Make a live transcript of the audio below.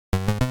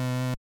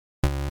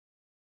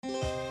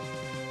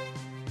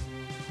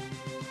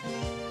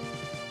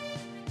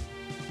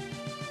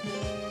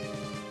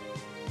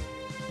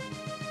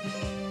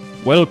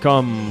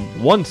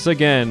Welcome once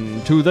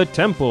again to the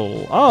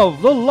Temple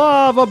of the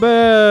Lava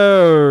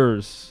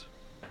Bears.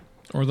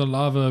 Or the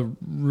lava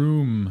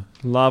room.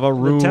 Lava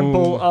room. The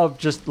temple of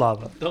just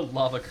lava. The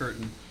lava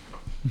curtain.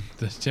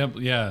 The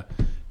temple, yeah.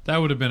 That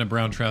would have been a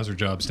brown trouser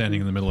job standing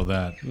in the middle of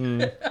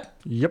that.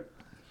 Yep.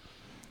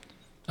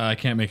 I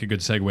can't make a good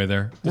segue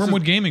there.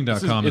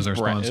 WormwoodGaming.com is our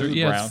sponsor.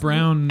 It's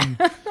brown.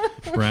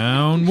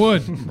 Brown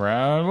wood.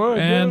 Brown wood.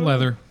 And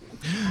leather.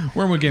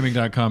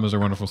 WormwoodGaming.com is our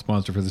wonderful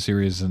sponsor for the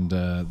series, and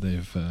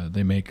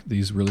they make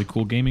these really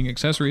cool gaming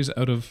accessories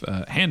out of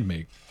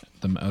handmade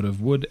them out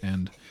of wood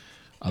and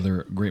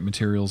other great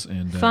materials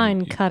and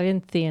fine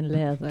Corinthian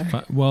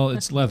leather. Well,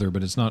 it's leather,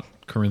 but it's not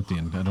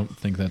Corinthian. I don't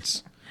think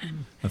that's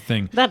a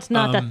thing. That's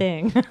not a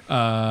thing.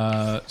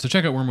 So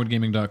check out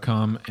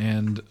wormwoodgaming.com,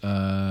 and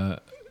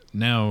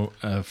now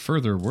a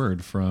further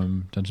word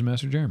from Dungeon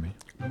Master Jeremy.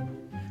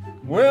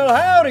 Well,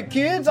 howdy,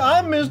 kids.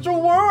 I'm Mr.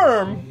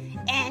 Worm.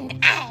 And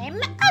I'm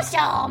also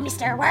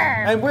Mr.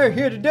 Worm. And we're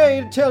here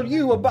today to tell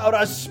you about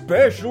a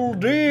special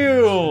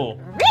deal.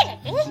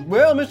 Really?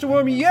 Well, Mr.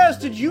 Worm, yes,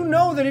 did you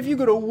know that if you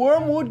go to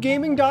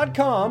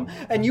wormwoodgaming.com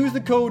and use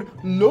the code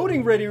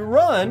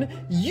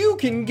LOADINGREADYRUN, you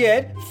can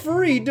get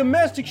free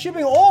domestic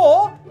shipping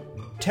or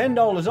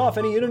 $10 off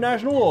any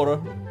international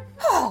order?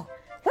 Oh,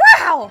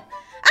 wow!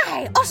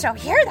 I also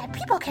hear that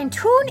people can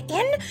tune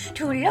in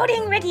to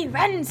Loading Ready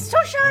Run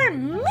social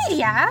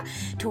media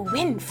to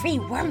win free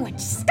Wormwood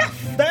stuff.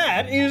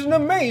 That is an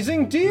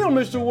amazing deal,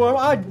 Mr. Worm.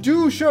 I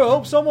do sure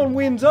hope someone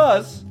wins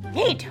us.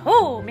 Me too,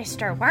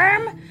 Mr.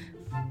 Worm.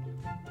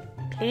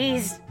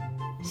 Please,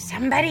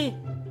 somebody,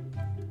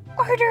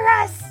 order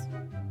us.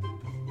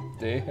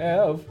 They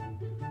have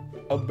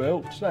a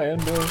belt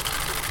sander.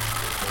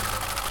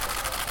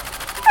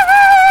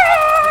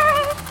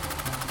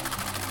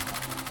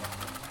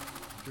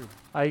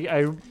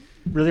 I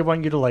really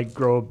want you to like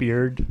grow a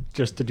beard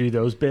just to do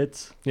those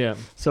bits. Yeah.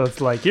 So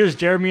it's like, here's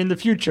Jeremy in the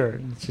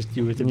future. It's just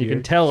you with a And beard. you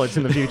can tell it's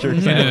in the future.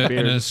 'cause I have a In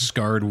beard. a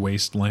scarred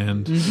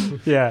wasteland.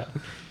 Yeah.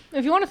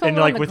 If you want to film And,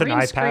 it like, on the with an green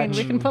eye screen, patch.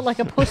 we can put like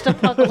a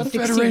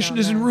post-apocalyptic Federation scene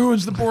is on in there.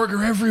 ruins. The Borg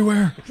are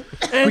everywhere.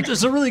 And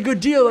it's a really good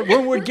deal at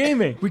Wormwood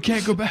Gaming. We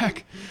can't go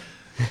back.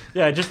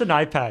 Yeah, just an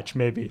eye patch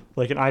maybe.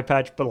 Like an eye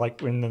patch, but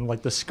like and then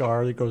like the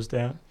scar that goes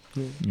down.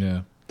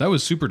 Yeah. That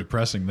was super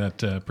depressing, that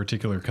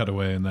particular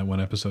cutaway in that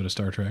one episode of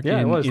Star Trek. Yeah,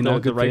 it was. In The All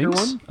Good Riker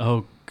Things? one?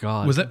 Oh,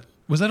 God.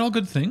 Was that All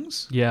Good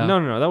Things? Yeah.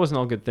 No. That wasn't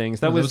All Good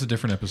Things. That was was a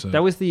different episode.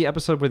 That was the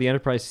episode where the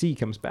Enterprise C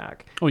comes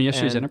back. Oh,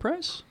 Yesterday's And-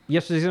 Enterprise?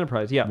 Yesterday's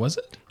Enterprise, yeah. Was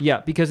it?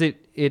 Yeah, because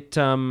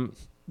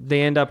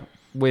they end up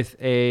with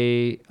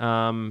a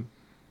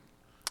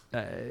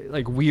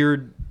like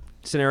weird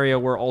scenario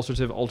where all sorts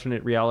of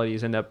alternate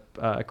realities end up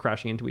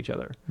crashing into each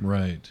other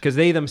Right. because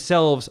they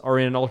themselves are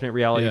in an alternate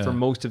reality Yeah. for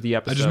most of the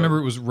episode. I just remember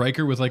it was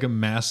Riker with like a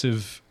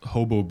massive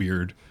hobo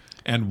beard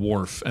and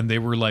Worf, and they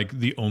were like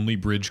the only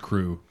bridge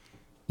crew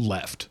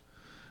left.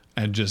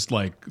 And just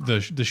like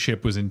the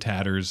ship was in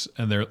tatters,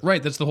 and they're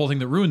right. That's the whole thing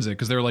that ruins it,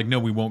 because they're like, no,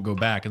 we won't go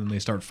back, and then they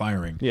start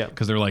firing. Yeah.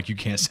 because they're like, you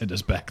can't send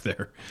us back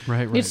there.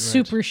 Right. It's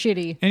super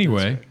shitty.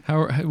 Anyway,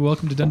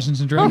 welcome to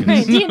Dungeons and All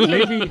Dragons. right, D&D.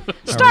 Maybe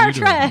Star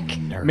Trek.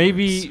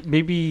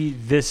 maybe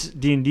this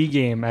D&D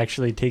game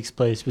actually takes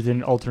place within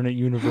an alternate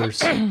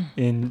universe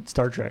in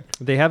Star Trek.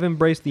 they have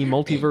embraced the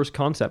multiverse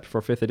concept for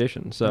 5th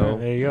edition. So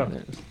There you go.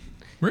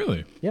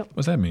 Really? Yep.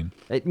 What's that mean?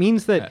 it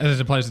means that As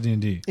it applies to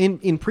D&D.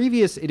 in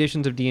previous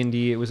editions of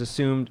D&D, it was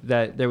assumed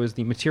that there was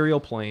the material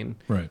plane,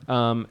 Right.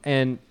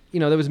 and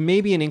there was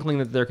maybe an inkling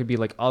that there could be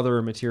like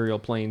other material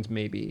planes,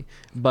 maybe,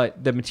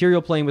 but the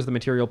material plane was the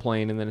material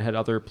plane, and then it had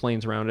other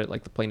planes around it,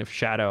 like the plane of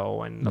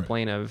shadow and the Right.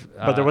 plane of.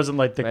 But there wasn't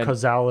like the and-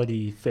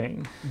 causality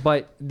thing.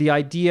 But the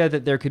idea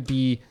that there could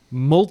be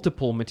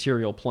multiple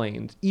material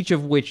planes, each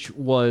of which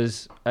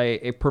was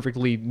a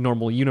perfectly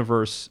normal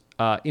universe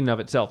in and of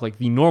itself, like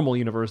the normal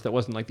universe that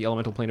wasn't like the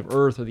elemental plane of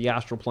Earth or the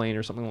astral plane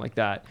or something like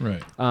that, Right.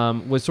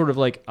 was sort of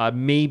like a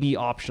maybe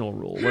optional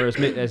rule. Whereas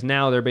as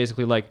now they're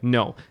basically like,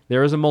 no,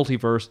 there is a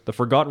multiverse. The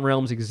Forgotten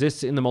Realms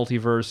exists in the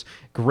multiverse.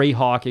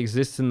 Greyhawk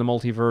exists in the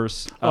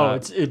multiverse.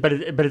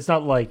 But it's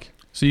not like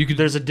So you could.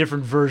 there's a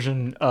different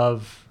version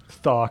of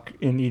Thok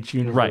in each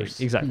universe. right,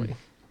 exactly.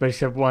 But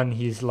except one,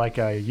 he's like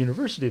a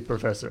university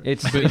professor.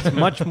 It's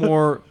much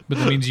more. But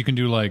that means you can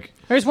do like.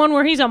 There's one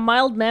where he's a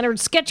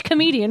mild-mannered sketch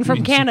comedian from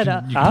means you can-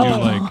 Canada. You can, Oh.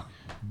 do like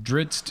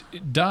Dritz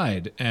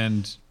died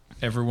and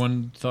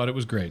everyone thought it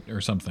was great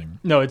or something.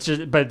 No, it's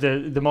just, but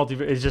the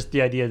multiverse is just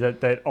the idea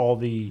that all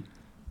the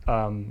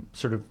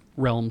sort of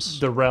Realms.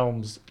 the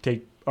realms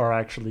are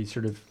actually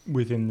sort of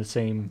within the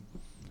same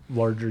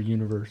larger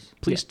universe.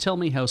 Please tell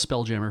me how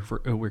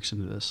Spelljammer works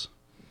into this.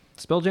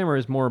 Spelljammer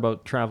is more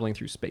about traveling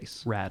through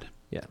space. Rad.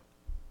 Yeah.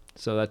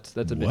 So that's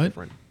a bit What?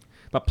 different.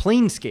 But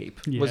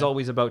Planescape was Yeah.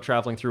 always about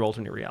traveling through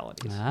alternate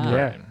realities. Ah.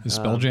 Yeah. Is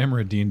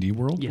Spelljammer a D&D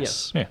world?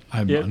 Yes. Yeah.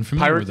 I'm Yeah,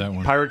 unfamiliar with that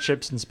one. pirate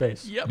ships in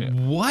space. Yep.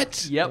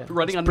 What? Yep.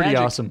 Running on Pretty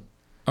magic. awesome.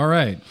 All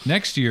right.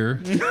 Next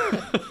year,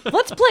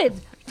 Let's play.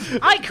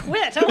 I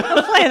quit. I don't want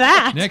to play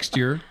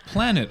that.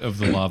 Planet of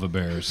the Lava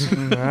Bears.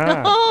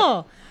 Ah.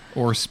 Oh,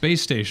 or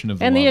space station of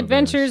the And the Lava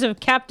adventures Bears. of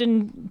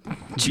Captain No,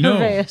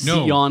 Gervais.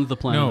 no, Beyond the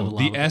planet No, of the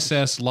Lava the Bears.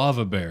 SS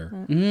Lava Bear.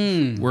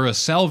 We're a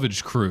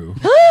salvage crew,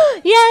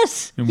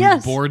 Yes. and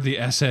yes. we board the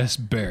SS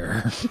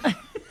Bear,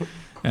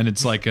 and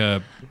it's like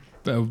a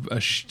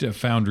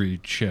foundry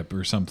ship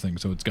or something.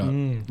 So it's got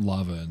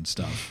lava and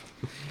stuff.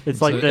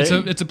 It's like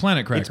It's a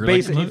planet It's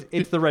cracker.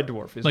 it's the Red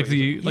Dwarf. Is like what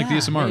you the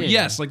Isamaru.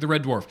 Yes, like the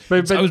Red Dwarf.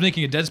 But- I was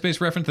making a Dead Space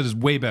reference that is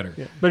way better.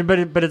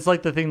 but it's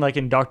like the thing like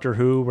in Doctor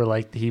Who where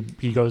like he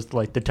goes to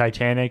like the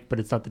Titanic, but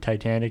it's not the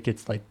Titanic,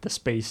 it's like the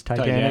space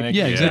Titanic.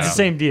 Yeah, exactly. It's the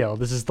same deal.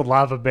 This is the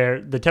Lava Bear,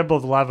 the Temple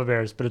of the Lava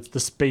Bears, but it's the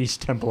space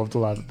Temple of the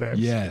Lava Bears.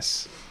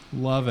 Yes,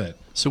 love it.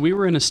 So we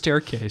were in a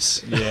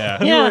staircase. You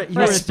Yeah. were right. in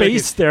a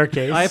Space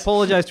staircase. I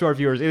apologize to our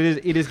viewers.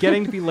 It is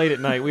getting to be late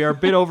at night. We are a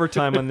bit over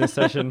time on this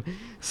session,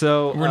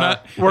 so We're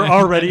not. We're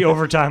already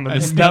over time on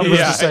this. and That was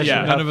yeah, the session.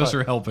 yeah, none Have of us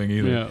fun. are helping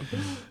either.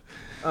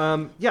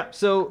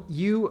 So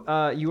you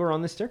are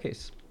on this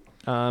staircase.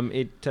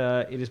 It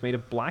is made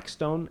of black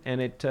stone, and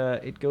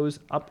it goes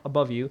up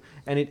above you,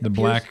 and it The appears,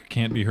 black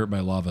can't be hurt by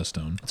lava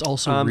stone. It's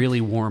also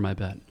really warm, I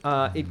bet.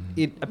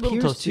 It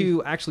appears toasty.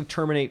 to actually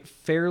terminate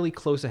fairly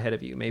close ahead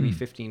of you, maybe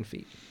 15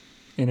 feet.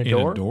 In a In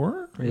door? a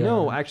door? Yeah.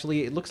 No,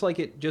 actually, it looks like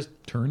it just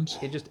Turns?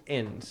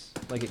 ends.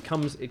 Like it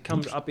comes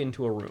up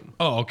into a room.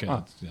 Oh, okay.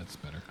 That's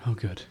better. Oh,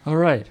 good. All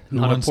right.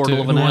 Not a Wants portal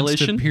to- of who wants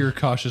annihilation. to peer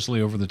cautiously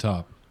over the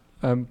top.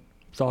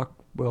 Zoc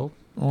will.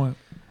 Oh,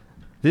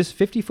 This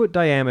 50-foot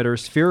diameter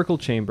spherical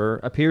chamber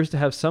appears to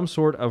have some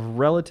sort of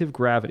relative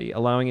gravity,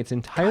 allowing its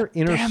entire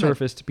inner damn it.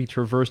 surface to be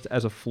traversed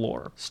as a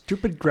floor.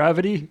 Stupid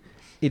gravity.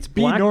 Its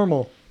Be black,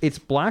 normal. Its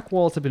black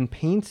walls have been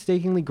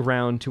painstakingly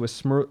ground to a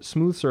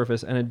smooth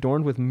surface and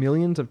adorned with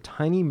millions of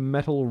tiny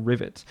metal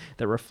rivets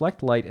that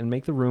reflect light and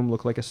make the room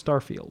look like a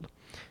starfield.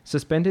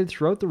 Suspended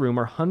throughout the room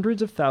are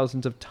hundreds of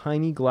thousands of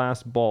tiny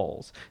glass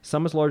balls,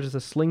 some as large as a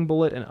sling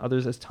bullet and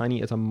others as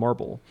tiny as a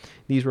marble.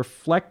 These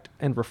reflect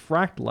and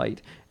refract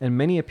light, and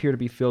many appear to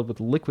be filled with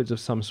liquids of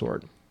some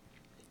sort,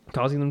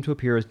 causing them to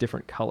appear as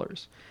different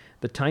colors.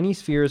 The tiny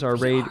spheres are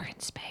arrayed in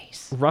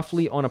space.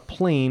 roughly on a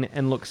plane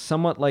and look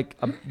somewhat like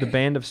the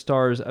band of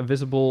stars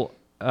visible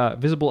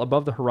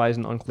above the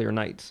horizon on clear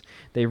nights.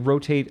 They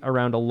rotate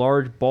around a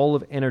large ball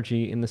of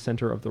energy in the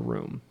center of the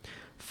room.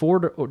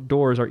 4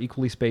 doors are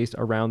equally spaced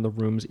around the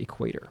room's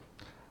equator.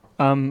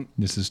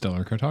 this is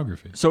stellar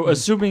cartography. So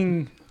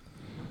assuming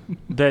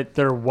that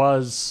there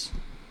was,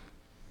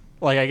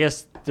 like, I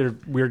guess their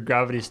weird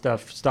gravity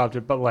stuff stopped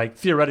it, but like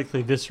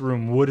theoretically this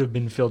room would have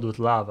been filled with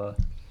lava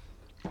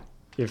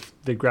if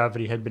the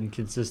gravity had been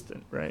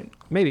consistent, right?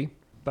 Maybe.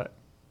 But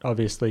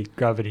obviously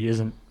gravity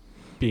isn't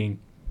being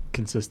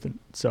consistent.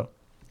 So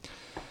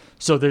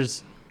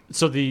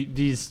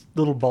these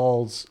little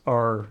balls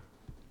are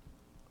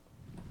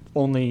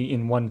only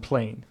in one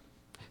plane.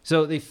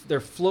 So they're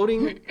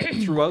floating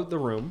throughout the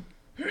room,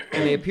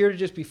 and they appear to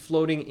just be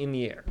floating in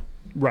the air.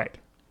 Right.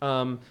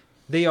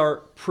 They are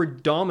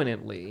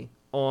predominantly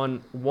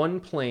on one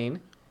plane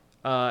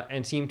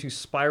and seem to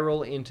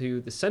spiral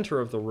into the center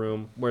of the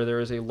room where there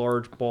is a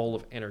large ball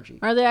of energy.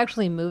 Are they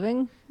actually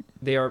moving?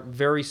 They are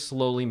very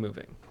slowly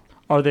moving.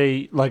 Are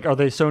they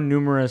so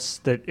numerous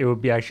that it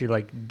would be actually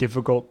like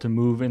difficult to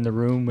move in the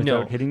room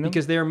without hitting them?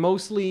 because they are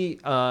mostly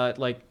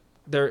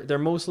they're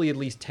mostly at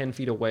least 10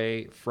 feet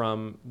away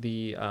from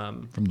the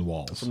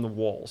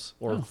walls.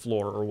 or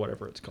floor or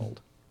whatever it's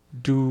called.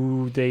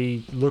 Do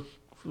they look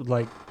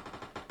like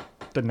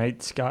the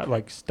night sky,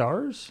 like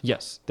stars?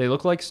 Yes, they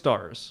look like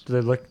stars. Do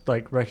they look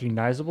like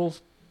recognizable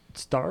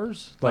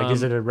stars? Like,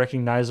 is it a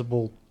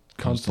recognizable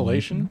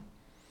constellation?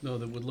 No,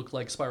 that would look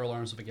like spiral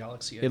arms of a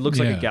galaxy. It looks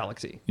like Yeah. a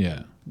galaxy.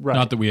 Yeah. Right.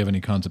 Not that we have any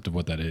concept of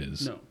what that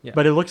is. No. Yeah.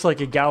 But it looks like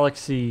a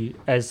galaxy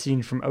as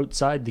seen from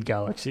outside the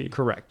galaxy.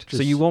 Correct. So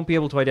Just you won't be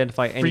able to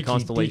identify any freaky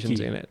constellations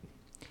deaky. in it.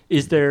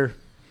 Is there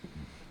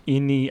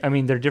any? I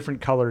mean, they're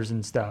different colors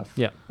and stuff.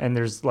 Yeah. And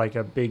there's like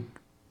a big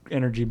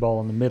energy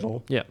ball in the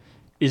middle. Yeah.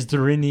 Is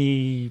there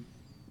any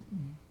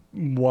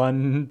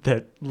one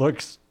that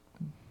looks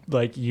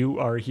like you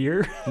are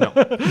here? No.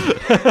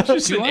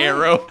 Just an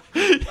arrow.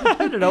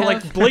 I don't know,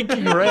 like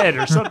blinking red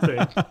or something.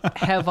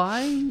 Have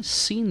I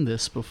seen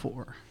this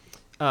before?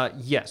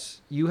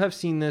 Yes, you have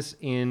seen this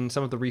in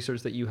some of the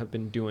research that you have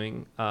been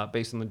doing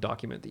based on the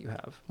document that you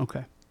have.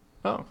 Okay.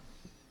 Oh.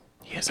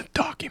 He has a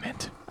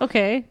document.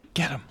 Okay.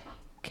 Get him.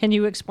 Can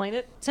you explain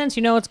it? Since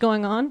you know what's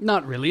going on.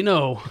 Not really,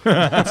 no.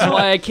 That's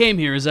why I came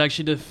here, is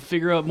actually to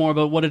figure out more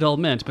about what it all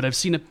meant, but I've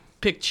seen a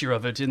picture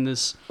of it in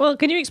this. Well,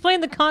 can you explain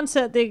the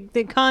concept, the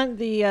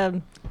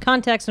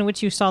context in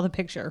which you saw the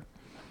picture?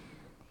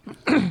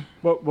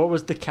 What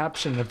was the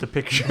caption of the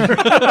picture?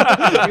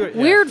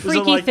 Weird, it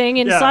freaky like- thing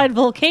yeah. inside A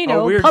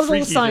volcano. weird, Puzzle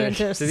freaky thing.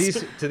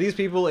 scientists. To these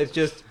people, it's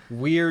just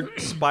weird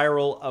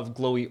spiral of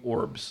glowy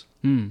orbs.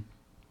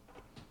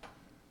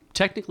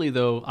 Technically,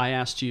 though, I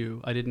asked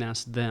you. I didn't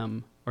ask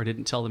them, or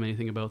didn't tell them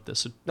anything about this.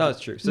 So No, that's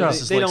true. So No. they,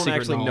 this is they like don't secret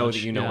actually know knowledge.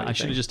 that you know Yeah, anything. I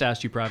should have just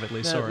asked you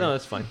privately. No, Sorry. no,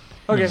 that's fine.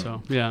 Okay.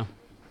 So, yeah.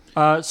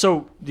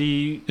 So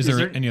the Is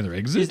there any other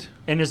exit?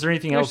 is there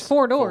anything There's else?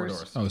 4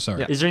 doors. Oh,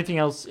 sorry. Yeah. Is there anything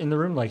else in the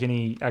room, like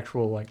any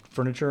actual like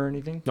furniture or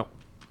anything? No.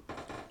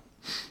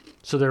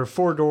 So there are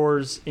 4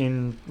 doors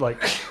in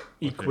like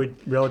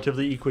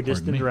relatively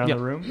equidistant around Yep.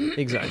 the room,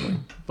 Exactly.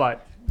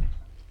 but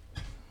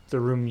the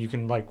room you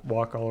can like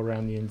walk all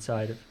around the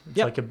inside. It's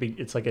Yep. like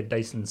it's like a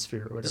Dyson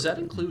sphere or whatever. Does that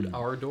include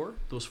our door?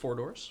 Those 4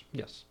 doors?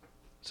 Yes.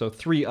 So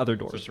 3 other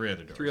doors. 3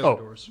 other doors. 3 other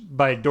doors.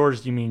 By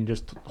doors, do you mean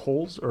just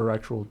holes or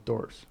actual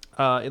doors?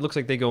 It looks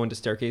like they go into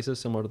staircases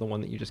similar to the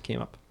one that you just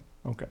came up.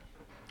 Okay.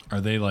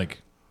 Are they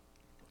like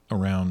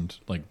around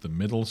like the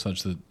middle,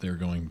 such that they're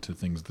going to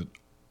things that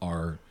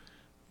are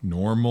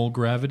normal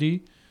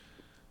gravity,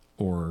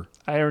 or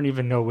I don't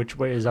even know which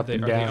way is up They,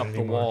 and are they down up the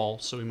anymore. wall?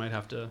 So we might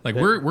have to. like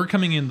we're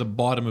coming in the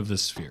bottom of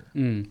this sphere,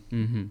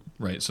 Mm-hmm.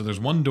 right? So there's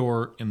one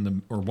door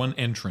one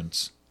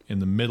entrance in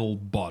the middle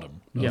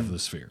bottom of Yeah. the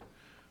sphere.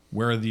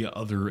 Where are the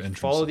other entrances?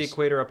 Follow the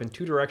equator up in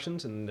 2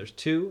 directions, and then there's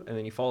 2, and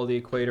then you follow the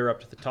equator up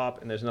to the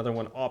top, and there's another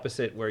one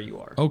opposite where you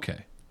are.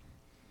 Okay.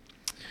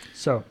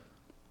 So,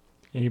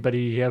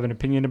 anybody have an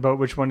opinion about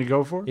which one to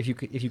go for? If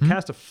you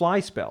cast a fly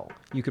spell,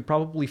 you could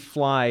probably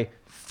fly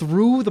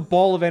through the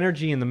ball of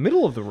energy in the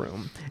middle of the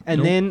room,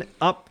 and then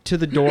up to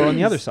the door on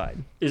the other side.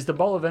 Is the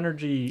ball of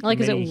energy Like,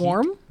 is it mini heat?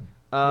 warm?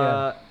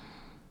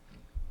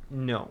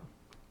 No.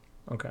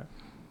 Okay.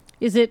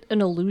 Is it an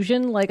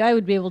illusion? Like, I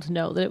would be able to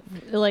know that.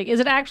 Is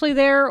it actually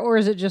there, or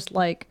is it just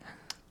like?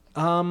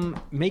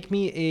 Make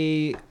me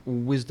a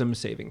wisdom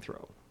saving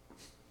throw.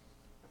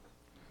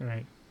 All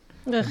right.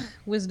 Ugh,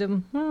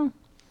 wisdom. Well,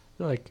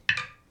 Like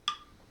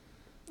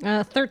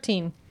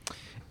 13.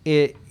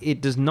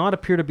 It does not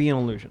appear to be an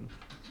illusion.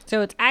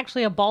 So it's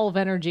actually a ball of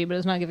energy, but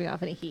it's not giving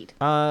off any heat.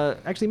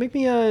 Actually, make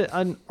me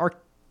an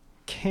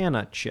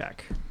Arcana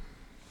check.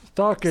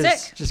 Thok is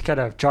Sick. just kind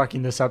of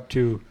chalking this up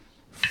to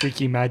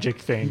freaky magic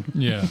thing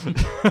Yeah.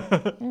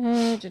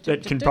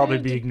 that can probably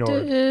be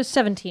ignored.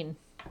 17.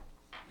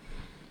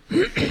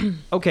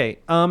 Okay.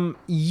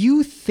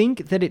 You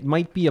think that it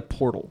might be a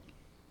portal.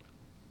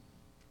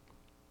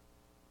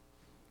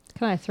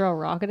 Can I throw a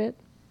rock at it?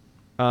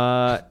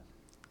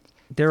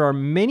 There are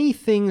many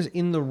things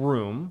in the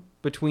room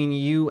between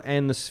you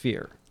and the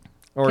sphere.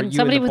 Or Can you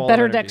somebody and the with ball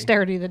better of energy.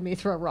 dexterity than me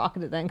throw a rock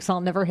at it then? Because I'll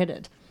never hit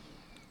it.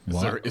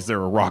 Is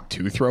there a rock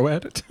to throw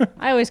at it?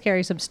 I always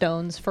carry some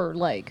stones for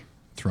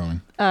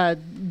Throwing.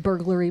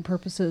 burglary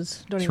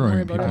purposes. Don't even worry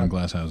Throwing about people in it.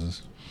 glass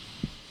houses.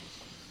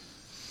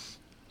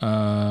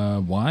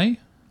 Why?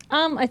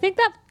 I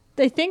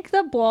think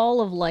the ball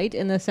of light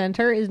in the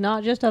center is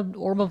not just an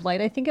orb of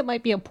light. I think it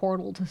might be a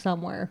portal to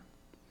somewhere.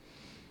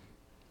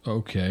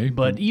 Okay.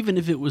 But even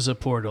if it was a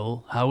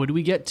portal, how would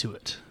we get to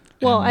it?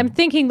 Well, I'm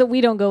thinking that we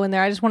don't go in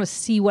there. I just want to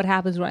see what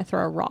happens when I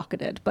throw a rock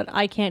at it. But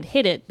I can't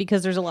hit it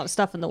because there's a lot of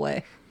stuff in the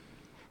way.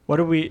 What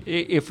do we?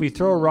 If we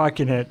throw a rock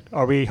in it,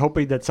 are we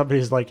hoping that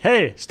somebody's like,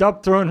 "Hey,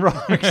 stop throwing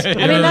rocks"? I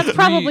mean, that's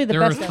probably the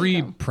there best are 3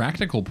 outcome.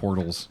 practical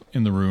portals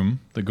in the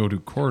room that go to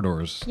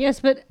corridors. Yes,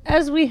 but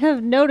as we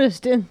have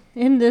noticed in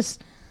this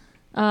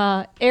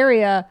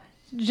area,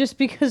 just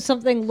because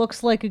something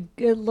looks like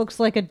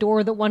a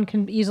door that one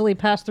can easily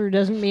pass through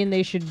doesn't mean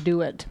they should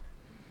do it.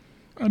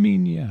 I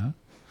mean, yeah.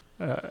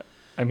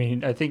 I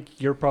mean, I think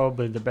you're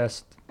probably the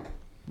best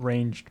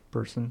ranged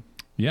person.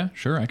 Yeah,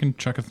 sure. I can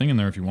chuck a thing in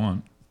there if you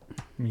want.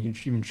 I mean, you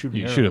can even shoot an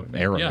You arrow. shoot an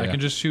arrow. Yeah, I can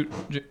just shoot.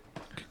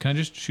 Can I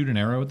just shoot an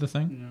arrow at the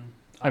thing?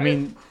 I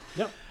mean,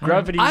 Yep.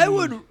 gravity. I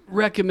would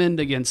recommend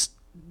against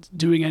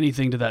doing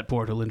anything to that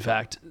portal, in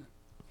fact.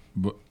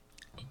 But,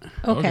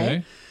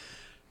 Okay.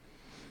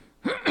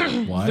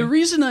 Why? The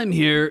reason I'm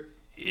here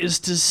is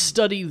to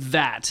study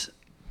that.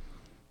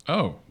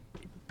 Oh.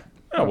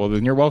 Oh, well,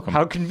 then you're welcome.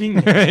 How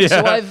convenient.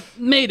 So I've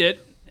made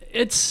it.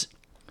 It's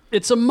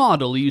a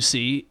model, you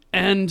see,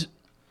 and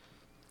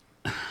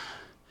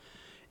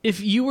if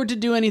you were to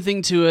do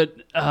anything to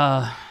it,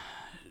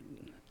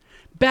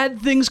 bad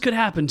things could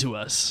happen to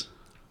us.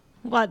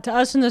 What, to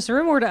us in this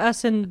room or to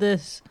us in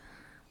this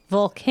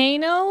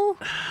volcano?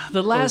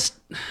 The last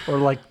or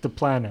like the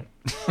planet.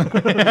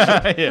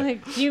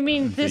 Like, do you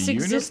mean this The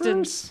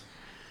existence?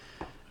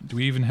 Do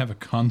we even have a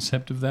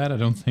concept of that? I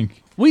don't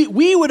think.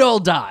 we would all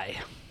die.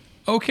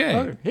 Okay.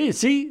 Oh, hey,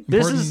 see,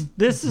 this is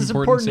Important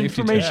important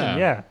safety information. tip.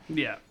 Yeah.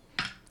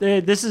 Yeah.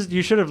 This is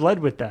you should have led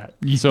with that.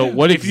 So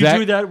what If you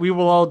do that, we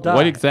will all die.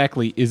 What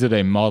exactly is it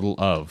a model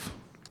of?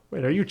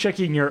 Wait, are you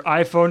checking your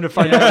iPhone to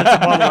find out what's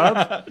a model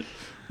of?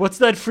 What's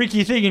that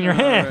freaky thing in your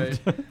hand?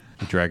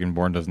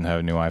 Dragonborn doesn't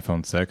have a new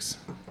iPhone 6.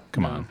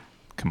 Come on.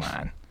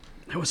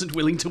 I wasn't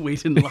willing to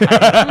wait in line.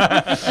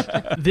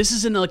 This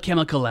is an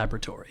alchemical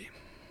laboratory.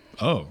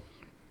 Oh.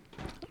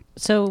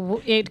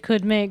 So it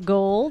could make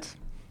gold?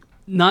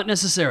 Not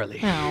necessarily.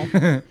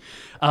 No.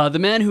 The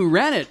man who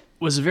ran it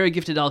was a very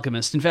gifted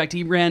alchemist. In fact,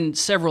 he ran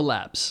several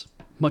labs,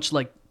 much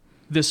like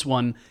this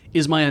one,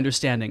 is my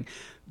understanding,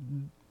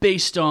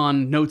 based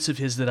on notes of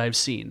his that I've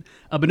seen.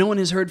 But no one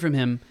has heard from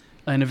him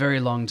in a very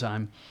long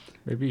time.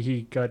 Maybe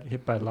he got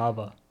hit by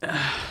lava.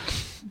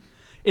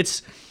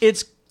 It's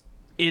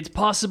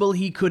possible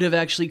he could have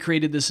actually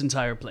created this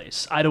entire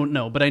place. I don't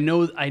know, but I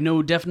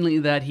know definitely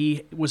that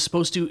he was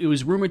supposed to. It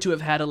was rumored to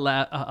have had a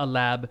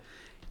lab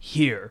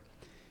here.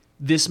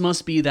 This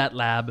must be that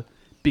lab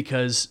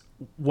because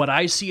what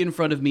I see in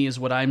front of me is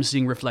what I'm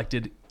seeing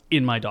reflected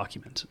in my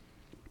document.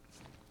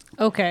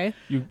 Okay.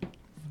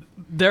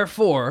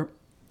 Therefore,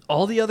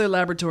 all the other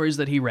laboratories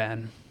that he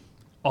ran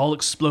all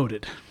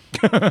exploded.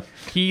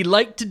 He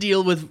liked to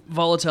deal with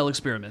volatile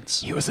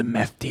experiments. He was a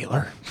meth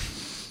dealer.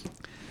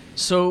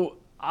 So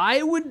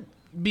I would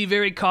be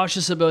very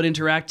cautious about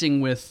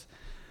interacting with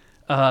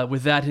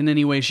that in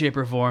any way, shape,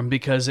 or form,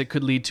 because it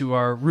could lead to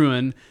our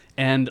ruin.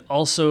 And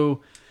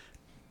also,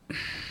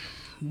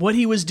 what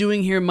he was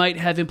doing here might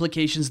have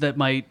implications that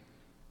might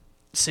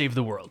save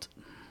the world.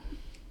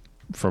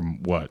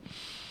 From what?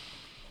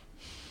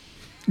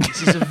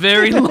 This is a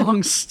very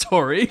long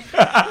story.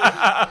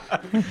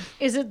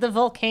 Is it the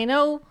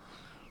volcano?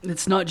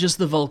 It's not just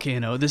the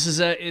volcano. This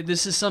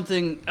is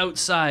something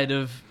outside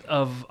of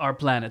our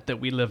planet that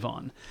we live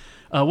on.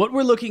 What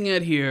we're looking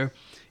at here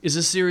is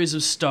a series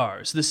of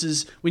stars. This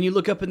is when you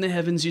look up in the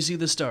heavens, you see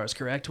the stars,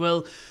 correct?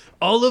 Well,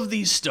 all of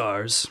these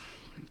stars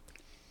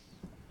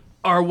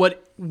are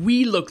what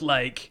we look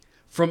like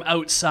from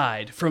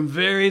outside, from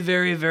very,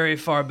 very, very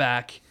far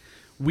back.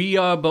 We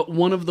are but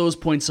one of those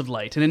points of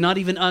light. And not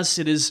even us,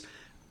 it is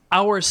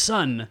our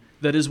sun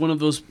that is one of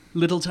those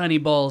little tiny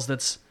balls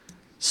that's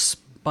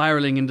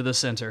spiraling into the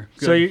center.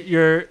 Good. So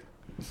you're...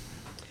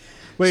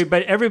 Wait,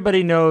 but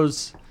everybody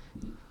knows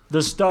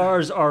the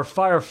stars are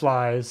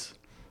fireflies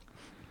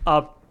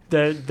up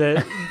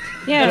Yeah.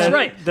 That's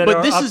right. that But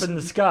are this up is- in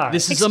the sky.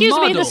 This is Excuse a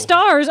model. me, the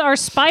stars are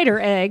spider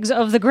eggs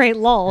of the Great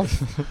Lull.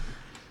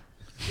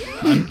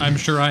 I'm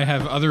sure I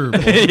have other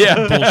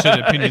bullshit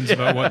opinions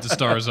about what the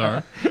stars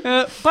are.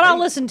 But I'll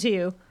listen to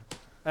you.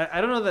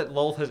 I don't know that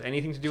Lulth has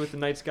anything to do with the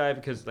night sky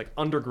because like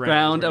underground.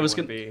 Ground, I was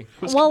going gonna- to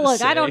be. Well,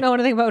 look, I don't know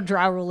anything about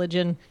drow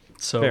religion.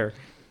 So Fair.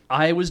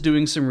 I was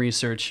doing some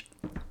research,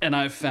 and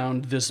I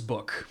found this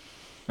book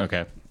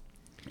Okay.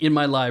 in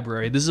my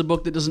library. This is a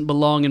book that doesn't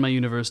belong in my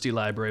university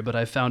library, but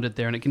I found it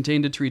there, and it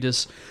contained a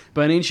treatise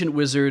by an ancient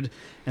wizard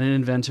and an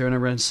inventor and a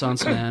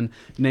Renaissance man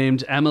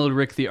named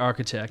Amalric the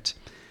Architect.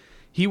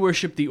 He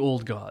worshipped the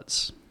old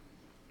gods.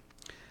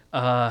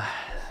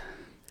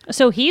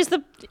 So he's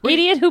the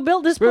idiot who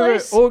built this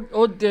place?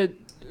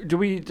 Do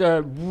we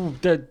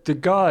the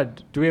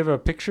god? Do we have a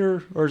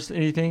picture or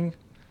anything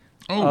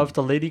of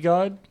the lady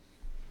god?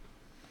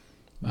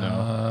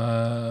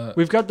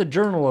 We've got the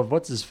journal of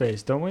what's his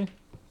face, don't we?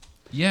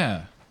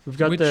 Yeah. We've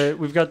got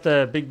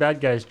the big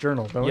bad guy's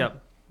journal, don't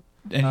Yep.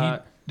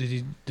 And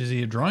does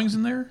he have drawings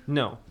in there?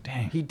 No.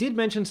 Dang. He did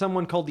mention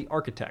someone called the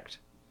Architect,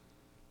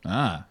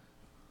 Ah.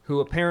 who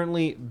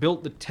apparently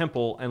built the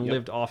temple and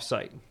lived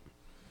off-site.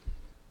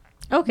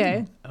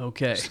 Okay.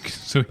 Okay.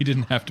 So he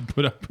didn't have to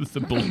put up with the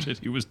bullshit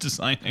he was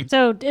designing.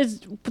 So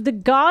is the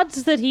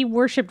gods that he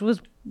worshipped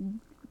was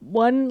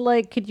one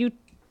like do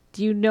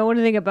you know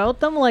anything about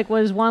them? Like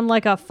was one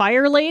like a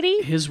fire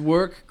lady? His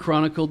work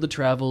chronicled the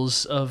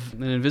travels of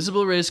an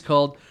invisible race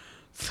called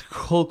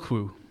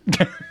Tholku.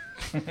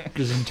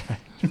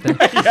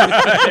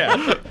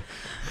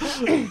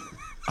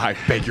 I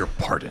beg your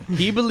pardon.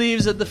 He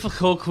believes that the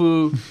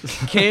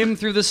Tholku came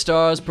through the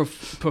stars,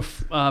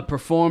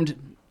 performed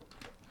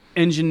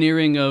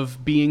engineering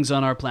of beings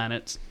on our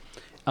planet,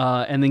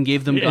 and then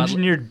gave them He godly...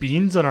 engineered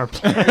beans on our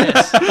planet.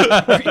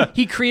 Yes.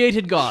 He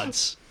created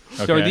gods.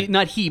 Okay. Or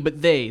not he,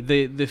 but they.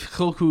 The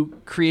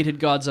Tholku created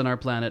gods on our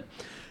planet.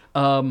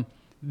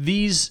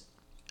 These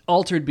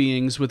altered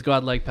beings with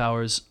godlike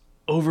powers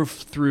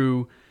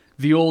overthrew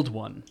the old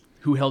one,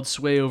 who held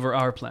sway over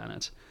our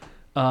planet.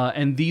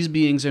 And these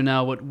beings are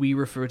now what we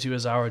refer to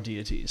as our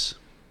deities.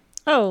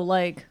 Oh,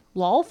 like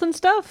Lolth and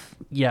stuff?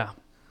 Yeah,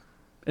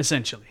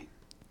 essentially.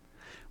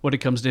 What it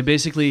comes to.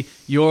 Basically,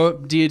 your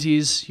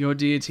deities,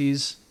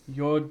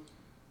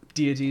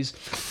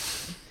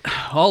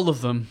 all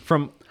of them.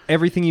 From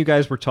everything you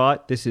guys were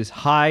taught, this is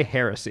high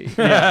heresy.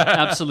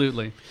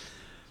 Absolutely.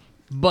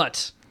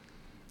 But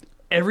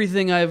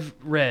everything I've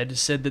read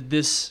said that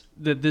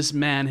this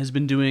man has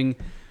been doing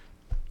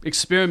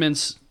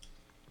experiments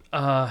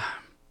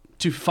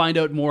to find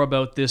out more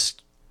about this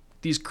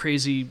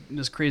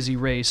crazy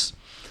race.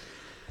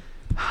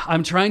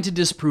 I'm trying to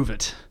disprove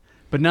it,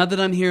 but now that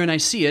I'm here and I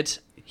see it,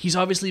 he's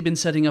obviously been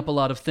setting up a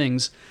lot of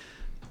things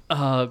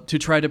to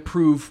try to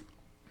prove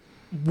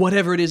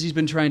whatever it is he's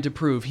been trying to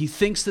prove. He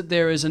thinks that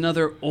there is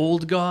another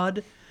old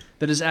god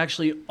that is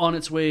actually on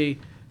its way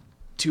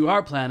to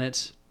our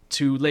planet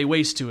to lay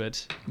waste to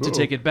it, to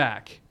take it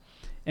back.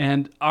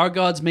 And our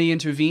gods may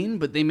intervene,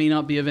 but they may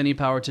not be of any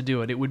power to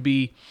do it. It would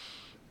be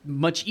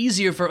much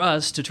easier for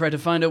us to try to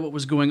find out what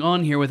was going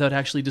on here without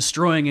actually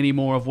destroying any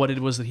more of what it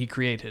was that he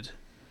created.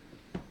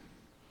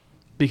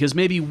 Because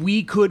maybe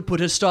we could put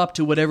a stop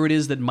to whatever it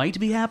is that might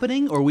be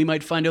happening, or we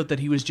might find out that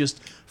he was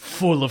just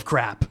full of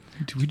crap.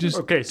 Do we just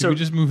Okay, do we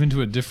just move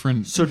into a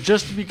different So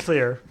just to be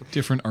clear,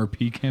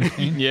 RP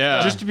campaign?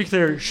 Yeah. just to be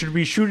clear, should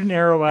we shoot an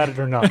arrow at it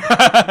or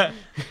not?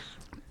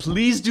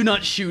 Please do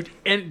not shoot,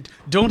 and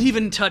don't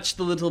even touch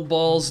the little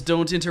balls.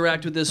 Don't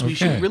interact with this. We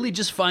should Okay. really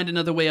just find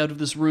another way out of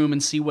this room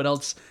and see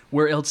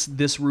where else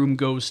this room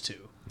goes to.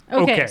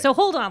 Okay, Okay. so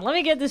hold on. Let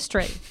me get this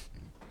straight.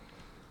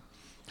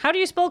 How do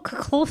you spell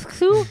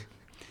Cthulhu?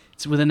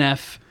 It's with an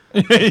F.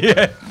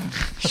 Good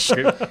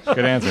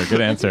answer.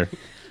 Good answer.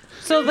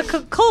 So the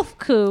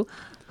Kukulfku,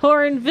 who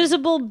are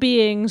invisible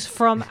beings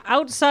from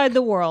outside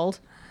the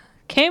world,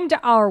 came to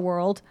our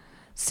world,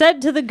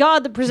 said to the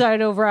god that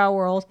presided over our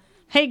world,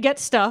 hey, get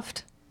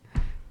stuffed,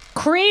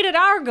 created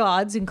our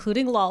gods,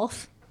 including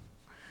Lolth,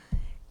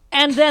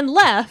 and then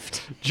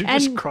left. Did you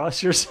and just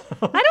cross yourself?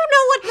 I don't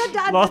know what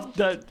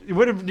You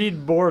would have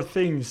need more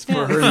things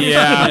for her.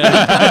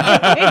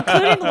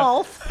 including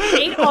Lolth,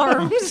 8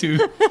 arms. 2,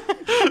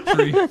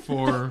 3,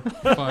 4,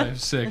 5,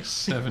 6,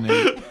 7,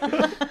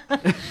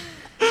 8.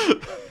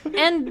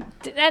 And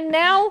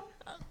now,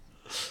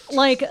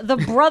 like, the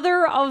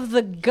brother of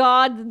the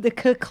god the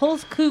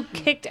Kukulfku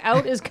kicked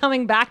out is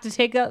coming back to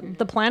take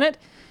the planet,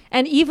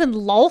 and even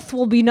Lolth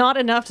will be not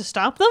enough to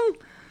stop them?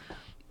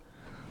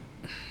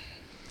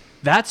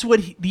 That's what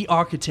the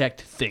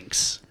architect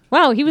thinks.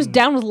 Wow, he was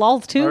down with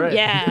Lolth too? All right.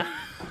 Yeah.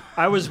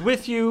 I was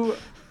with you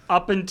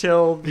up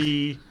until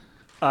the.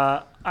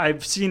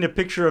 I've seen a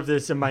picture of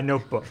this in my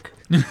notebook.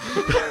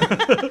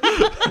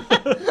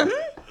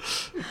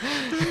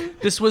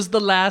 This was the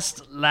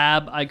last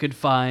lab I could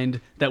find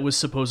that was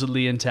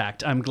supposedly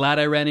intact. I'm glad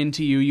I ran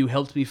into you. You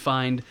helped me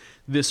find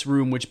this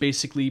room, which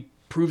basically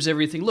proves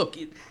everything. Look,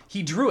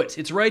 he drew it.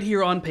 It's right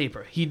here on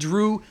paper. He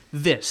drew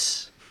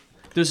this.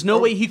 There's no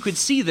way he could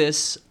see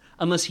this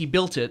unless he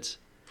built it,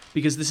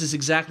 because this is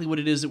exactly what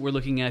it is that we're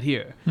looking at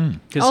here.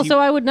 Also,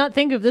 I would not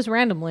think of this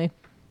randomly.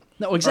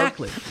 No,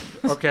 exactly.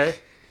 Okay.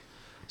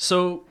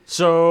 So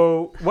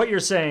what you're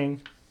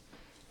saying,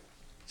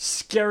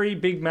 scary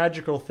big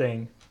magical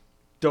thing,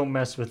 don't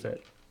mess with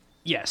it.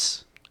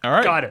 yes. All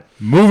right. Got it.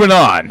 Moving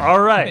on. All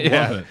right.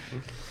 Yeah. Love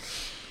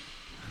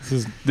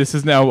it. This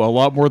is now a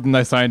lot more than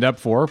I signed up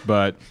for,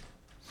 but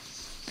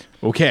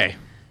okay.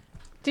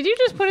 Did you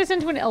just put us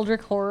into an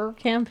Eldritch horror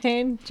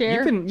campaign,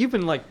 Jer? You've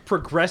been like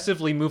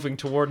progressively moving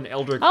toward an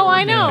Eldritch Oh, horror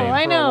I know, campaign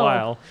I for know. a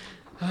while.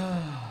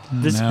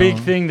 This Now- big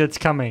thing that's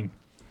coming.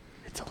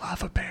 It's a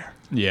lava bear.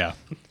 Yeah.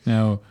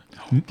 Now,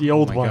 The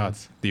old Oh my God.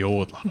 ones. The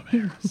old lava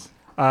bears.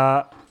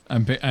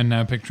 I'm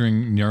now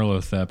picturing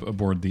Nyarlathotep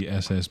aboard the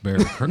SS Bear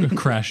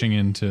crashing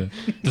into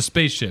the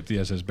spaceship, the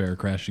SS Bear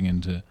crashing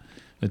into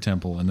the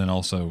temple, and then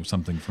also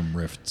something from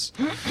Rifts.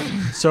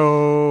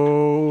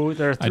 So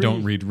there are 3. I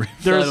don't read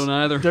Rifts. I don't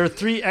either. There are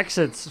 3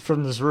 exits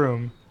from this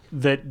room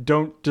that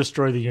don't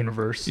destroy the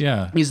universe.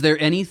 Yeah. Is there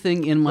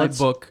anything in my Let's-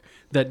 book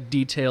that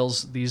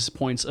details these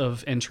points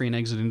of entry and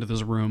exit into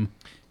this room?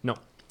 No.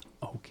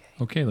 Okay.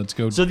 Okay, let's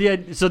go. So the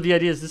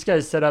idea is this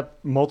guy's set up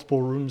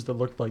multiple rooms that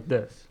look like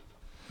this.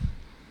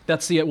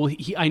 That's the well.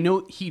 I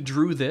know he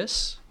drew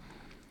this.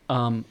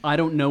 I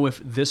don't know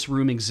if this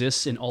room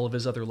exists in all of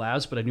his other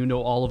labs, but I do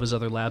know all of his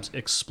other labs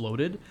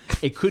exploded.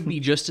 It could be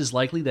just as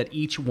likely that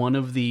each one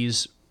of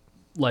these,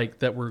 like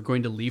that we're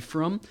going to leave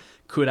from,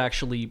 could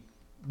actually.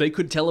 They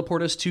could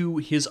teleport us to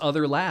his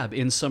other lab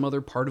in some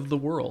other part of the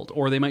world,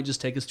 or they might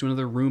just take us to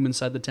another room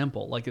inside the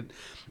temple.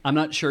 I'm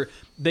not sure.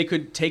 They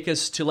could take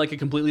us to like a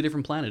completely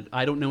different planet.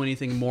 I don't know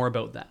anything more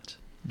about that.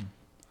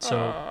 So,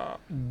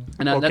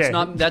 and okay.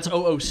 that's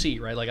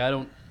OOC, right? Like I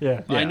don't.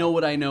 Yeah. I know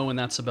what I know, and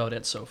that's about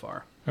it so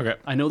far. Okay.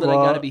 I know that I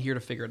Well, got to be here to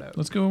figure it out.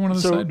 Let's go in one of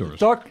the So side doors.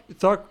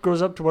 Thok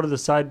goes up to one of the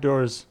side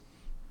doors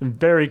and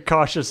very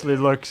cautiously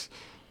looks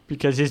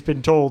because he's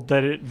been told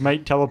that it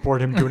might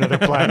teleport him to another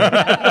planet.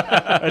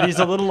 And he's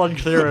a little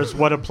unclear as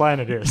what a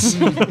planet is.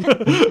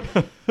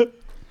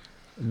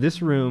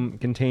 This room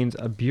contains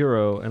a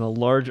bureau and a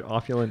large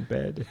opulent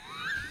bed.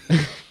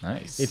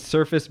 Nice. Its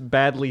surface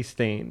badly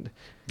stained.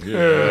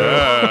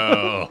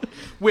 Yeah.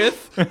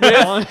 With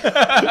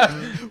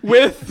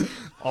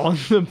On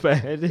the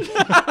bed,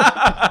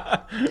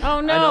 Oh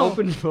an no.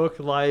 open book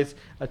lies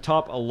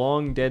atop a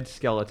long dead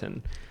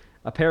skeleton.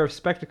 A pair of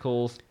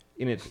spectacles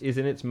is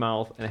in its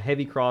mouth, and a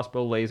heavy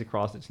crossbow lays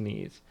across its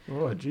knees.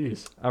 Oh,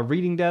 jeez. A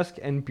reading desk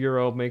and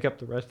bureau make up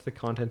the rest of the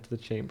contents of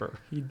the chamber.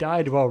 He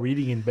died while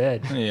reading in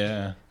bed.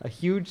 Yeah. A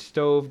huge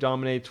stove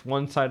dominates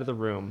one side of the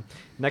room,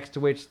 next to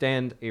which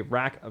stand a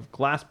rack of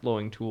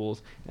glass-blowing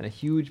tools and a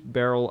huge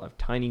barrel of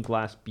tiny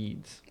glass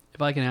beads.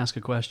 if I can ask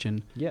a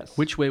question, Yes.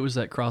 which way was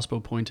that crossbow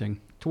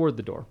pointing? Toward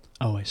the door.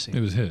 Oh, I see. It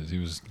was his. He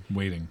was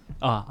waiting.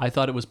 I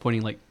thought it was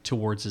pointing like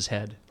towards his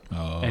head,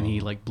 Oh. and he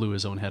like blew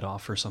his own head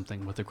off or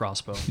something with the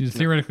crossbow.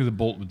 Theoretically, the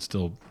bolt would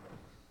still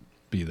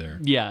be there.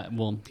 Yeah,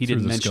 well, he Through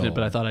didn't the mention it,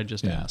 but skull. I thought I'd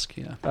just Yeah. ask.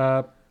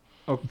 Yeah,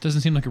 It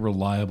doesn't seem like a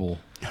reliable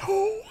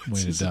way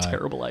this to is die. a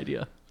terrible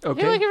idea. I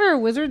feel like if you're a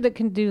wizard that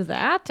can do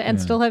that and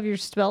Yeah. still have your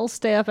spells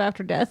stay up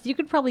after death, you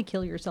could probably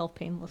kill yourself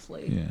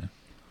painlessly.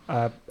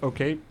 Yeah.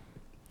 Okay.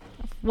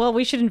 Well,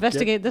 we should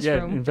investigate this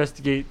room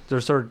Investigate.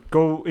 Or sort of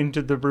go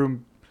into the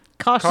room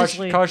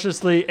cautiously.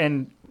 cautiously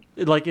and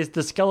like, is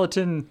the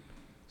skeleton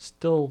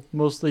still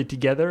mostly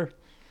together?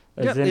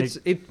 As Yeah,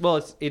 in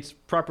it's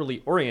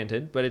properly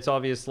oriented, but it's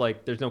obvious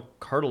like there's no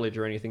cartilage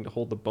or anything to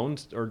hold the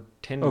bones or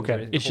tendons. Okay. or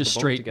anything to It's hold just the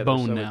bones straight together,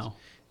 bone so now.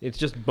 It's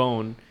just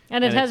bone.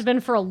 and it has it's- been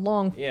for a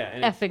long Yeah,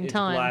 and effing its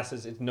time.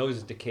 glasses, its nose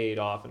is decayed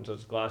off, and so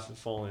its glasses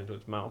falling into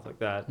its mouth like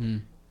that.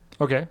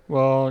 Okay.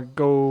 Well,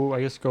 go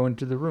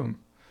into the room.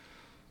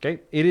 Okay,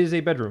 it is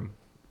a bedroom.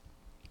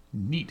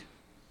 Neat.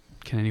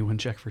 Can anyone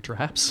check for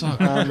traps? Look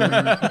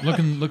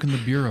in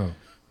the bureau.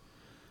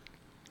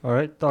 All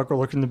right, Doc will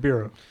look in the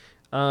bureau.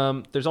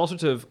 There's all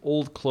sorts of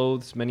old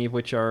clothes, many of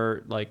which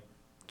are like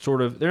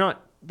sort of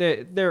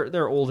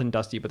they're old and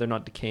dusty, but they're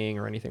not decaying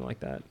or anything like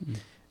that.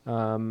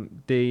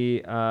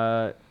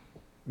 They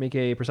make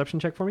a perception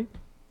check for me.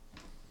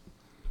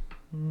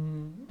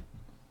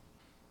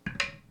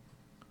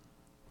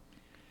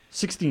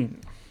 16.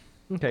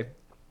 Okay.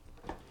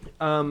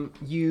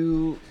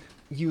 You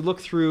look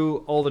through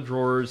all the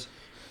drawers,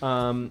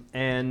 and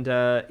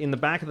in the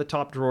back of the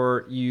top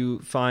drawer you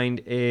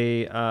find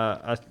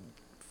a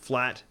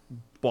flat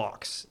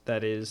box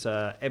that is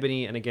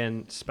ebony and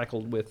again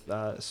speckled with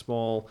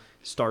small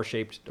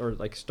star-shaped or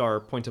like star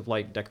points of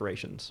light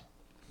decorations.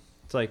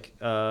 It's like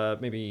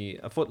maybe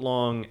a foot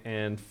long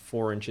and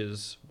 4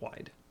 inches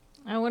wide.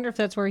 I wonder if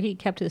that's where he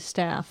kept his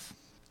staff.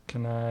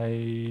 Can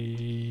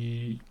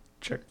I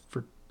check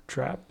for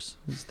traps?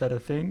 Is that a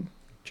thing?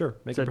 Sure,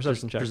 make Is a that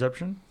perception check.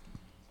 Perception?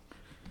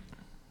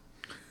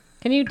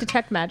 Can you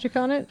detect magic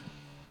on it?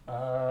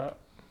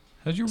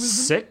 How's your wisdom?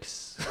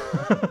 6?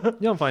 You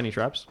don't find any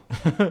traps.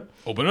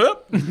 Open it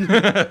up.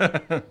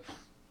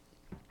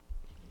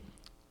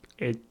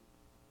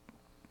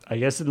 I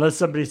guess unless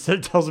somebody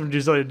tells him to do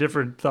something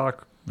different,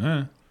 Doc.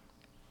 Eh.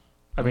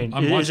 I mean,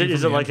 I'm is watching it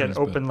from the like an entrance,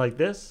 but- open like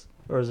this?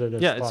 Or is it a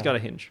Yeah, spine? it's got a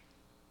hinge.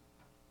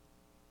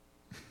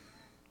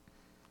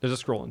 There's a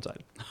scroll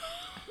inside.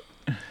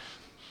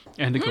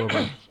 And a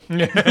cobra.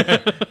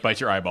 Bite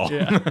your eyeball.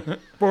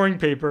 boring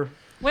paper.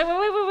 Wait.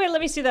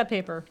 Let me see that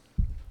paper.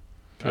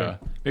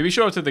 Maybe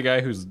show it to the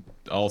guy who's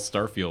all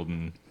Starfield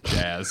and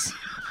jazz.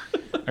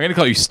 I'm gonna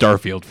call you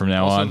Starfield from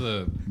now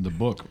Also on. the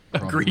book.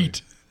 probably.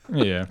 Agreed.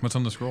 Yeah. What's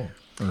on the scroll?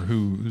 Or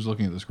who's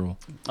looking at the scroll?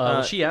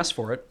 She asked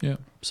for it. Yeah.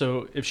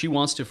 So if she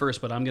wants to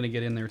first, but I'm going to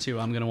get in there too.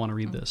 I'm going to want to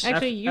read this. Actually,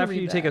 After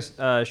you you read take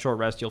that. a short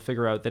rest, you'll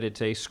figure out that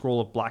it's a scroll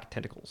of black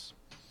tentacles.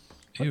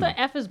 What Ew. the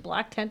F is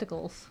black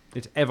tentacles?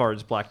 It's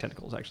Evard's black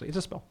tentacles, actually. It's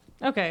a spell.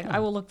 Okay, I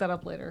will look that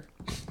up later.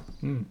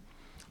 I'm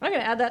going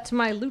to add that to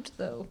my loot,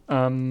 though.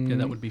 Yeah,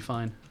 that would be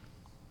fine.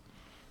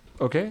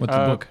 Okay. What's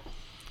the book?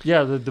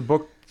 Yeah, the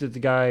book that the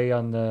guy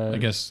on the... I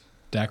guess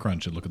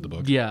Dacron should look at the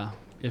book. Yeah,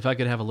 if I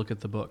could have a look at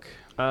the book.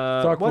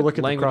 What we'll look at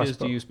the languages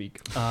crossbow. do you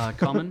speak?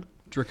 Common,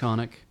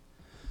 Draconic,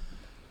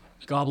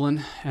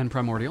 Goblin, and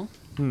Primordial.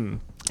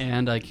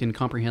 And I can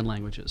comprehend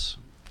languages.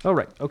 Oh,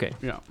 right. Okay.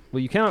 Yeah.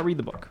 Well, you cannot read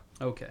the book.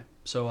 Okay.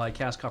 So I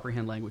cast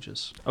comprehend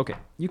languages. Okay.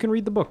 You can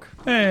read the book.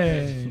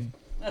 Hey.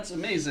 That's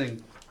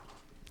amazing.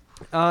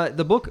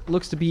 The book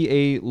looks to be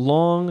a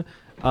long,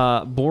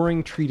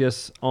 boring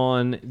treatise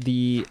on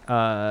the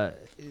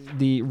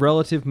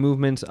relative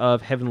movements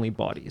of heavenly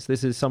bodies.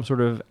 This is some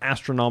sort of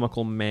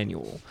astronomical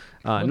manual,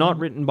 not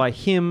written by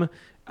him,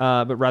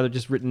 but rather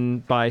just written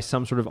by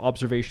some sort of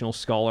observational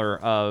scholar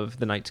of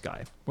the night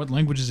sky. What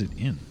language is it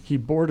in? He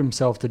bored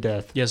himself to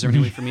death. Yeah, is there any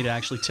way for me to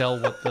actually tell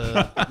what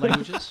the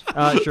language is?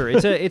 Sure,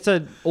 it's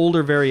an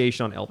older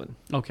variation on Elven,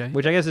 Okay.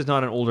 which I guess is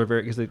not an older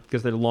variation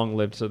because they're long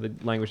lived, so the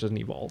language doesn't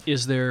evolve.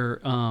 Is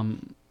there...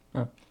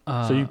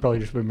 So you probably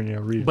just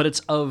wouldn't read. But it's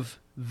of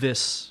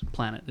this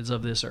planet. It's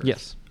of this Earth.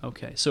 Yes.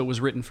 Okay. So it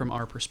was written from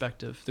our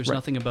perspective. There's Right.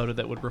 nothing about it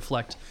that would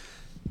reflect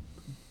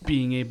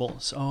being able...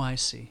 Oh, I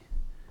see.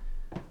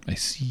 I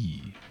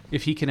see.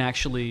 If he can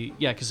actually...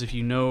 Yeah, because if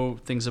you know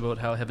things about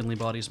how heavenly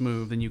bodies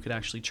move, then you could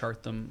actually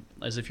chart them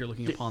as if you're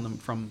looking upon them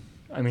from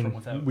I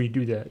without. we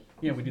do that.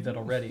 Yeah, we did that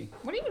already.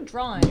 What are you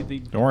drawing?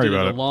 Don't worry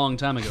about it. it. A long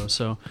time ago,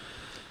 so...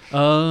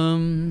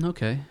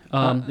 Okay.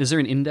 Is there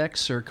an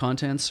index or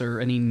contents or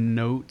any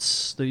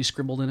notes that he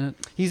scribbled in it?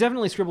 He's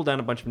definitely scribbled down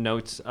a bunch of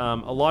notes. A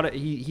lot of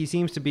he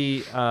seems to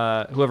be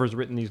whoever's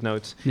written these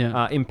notes,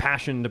 Yeah.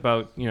 impassioned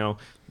about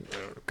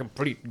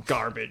complete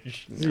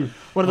garbage.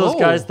 One of those Oh.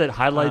 guys that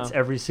highlights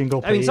every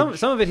single page. I mean,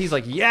 some of it he's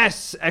like,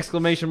 yes!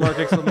 Exclamation mark!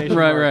 Exclamation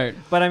Right, mark! right.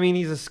 But I mean,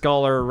 he's a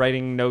scholar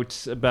writing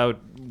notes about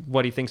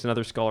what he thinks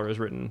another scholar has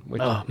written.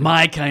 Which Oh,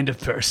 my kind of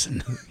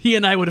person. He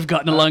and I would have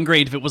gotten along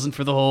great if it wasn't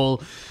for the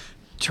whole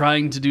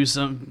trying to do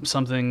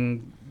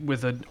something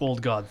with an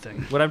old god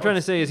thing. what I'm trying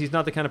to say is he's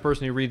not the kind of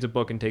person who reads a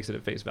book and takes it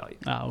at face value.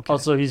 Ah, okay.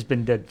 Also, he's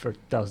been dead for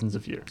thousands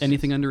of years.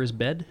 Anything under his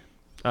bed?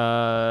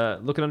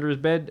 Looking under his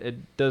bed,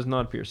 it does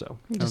not appear so.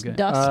 Just Okay.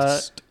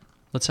 dust.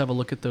 Let's have a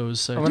look at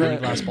those I wanna- tiny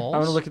glass balls. I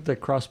want to look at the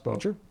crossbow.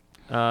 Sure.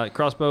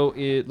 Crossbow,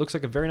 it looks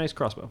like a very nice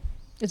crossbow.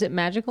 Is it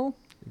magical?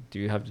 Do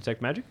you have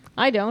detect magic?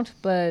 I don't,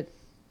 but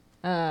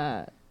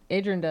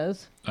Adrian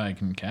does. I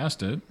can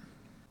cast it.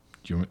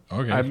 Do you,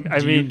 okay. I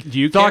mean, do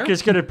you Doc care?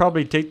 is going to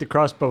probably take the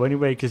crossbow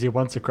anyway because he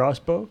wants a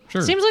crossbow.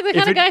 sure. Seems like the If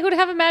kind of it- guy who'd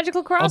have a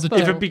magical crossbow.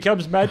 If it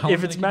becomes How if many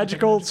it's can you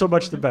magical, take? so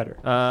much the better.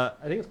 I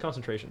think it's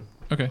concentration.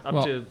 Okay. Up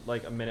Well, to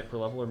like a minute per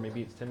level, or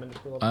maybe it's 10 minutes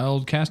per level.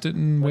 I'll cast it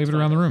and wave it That's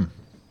around the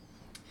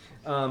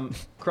room.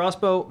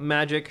 Crossbow,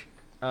 magic.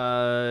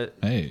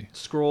 Hey.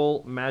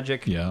 Scroll,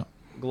 magic. Yeah.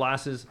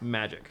 Glasses,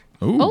 magic.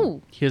 Ooh.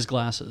 Oh, His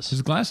glasses.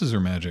 His glasses are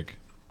magic.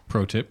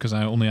 Pro tip, because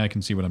only I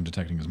can see what I'm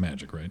detecting as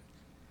magic, right?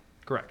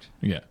 Correct.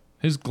 Yeah.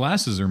 His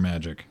glasses are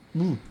magic.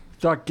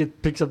 Doc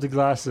picks up the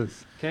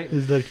glasses. Okay.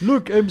 He's like,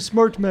 look, I'm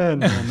smart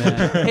man.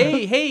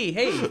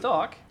 hey,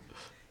 Doc.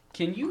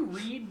 Can you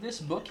read this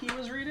book he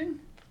was reading?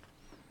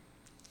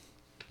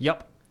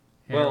 Yep.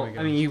 Here Well, we go.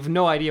 I mean, you've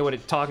no idea what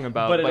it's talking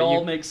about, but it all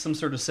you, makes some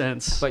sort of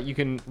sense. but you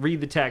can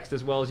read the text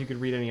as well as you could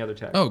read any other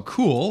text. Oh,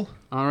 cool.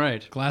 All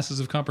right. Glasses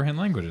of comprehend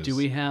languages. Do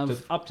we So have...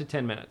 it's up to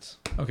 10 minutes.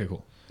 Okay,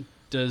 cool.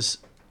 Is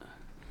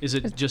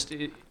it just...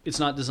 It's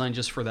not designed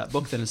just for that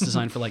book, then it's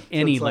designed for like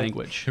any it's like-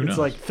 language. Who knows? It's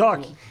like,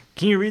 Doc,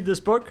 can you read this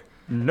book?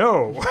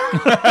 No. Who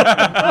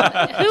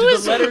The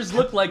is letters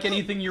look like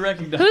anything you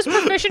recognize. who's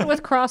proficient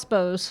with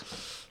crossbows?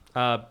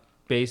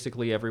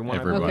 Basically everyone.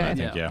 Everyone, Okay. I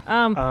think,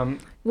 yeah.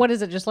 What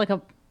is it? Just like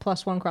a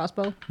 +1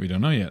 crossbow? We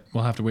don't know yet.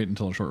 We'll have to wait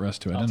until a short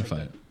rest to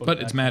identify it. But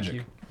it's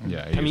magic.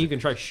 Yeah, I mean, you can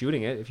try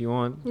shooting it if you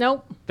want.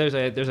 Nope. There's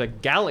a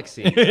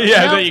galaxy.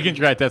 yeah, No. that you can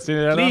try testing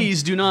it out on.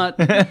 Please do not.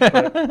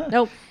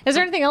 Nope. Is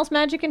there anything else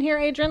magic in here,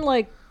 Adrian?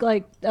 Like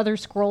other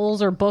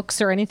scrolls or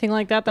books or anything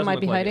like that Doesn't might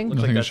be look like it. hiding?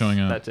 Looks Nothing like is showing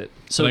up. That's it.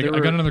 So But there I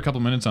got were- another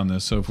couple minutes on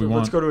this, so if we want...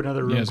 Let's go to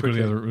another room Yeah, let's go to the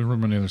quickly. other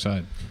room on the other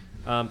side.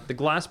 The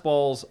glass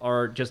balls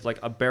are just like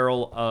a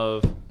barrel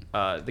of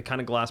the kind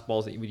of glass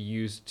balls that you would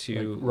use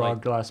to Like raw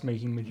like- glass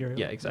making material.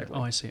 Yeah, exactly.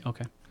 Oh, I see.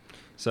 Okay.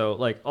 So,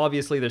 like,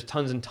 obviously, there's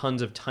tons and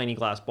tons of tiny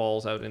glass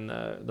balls out in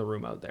the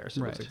room out there.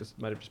 So it looks Right. like this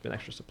might have just been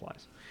extra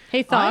supplies.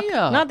 Hey, Thok.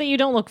 I, Not that you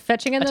don't look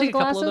fetching in I those take a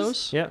glasses. couple of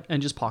those Yeah.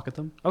 and just pocket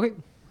them. Okay.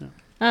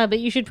 But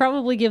you should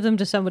probably give them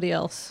to somebody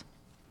else.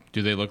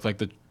 Do they look like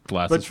the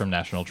glasses But- from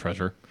National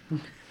Treasure?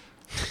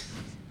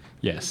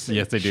 yes,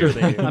 yes, they do. Sure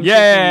they do. I'm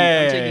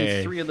Yay!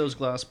 taking 3 of those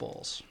glass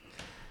balls.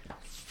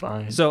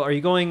 Fine. So, are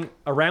you going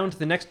around to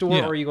the next door,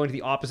 Yeah. or are you going to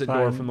the opposite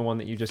door Fine. from the one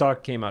that you just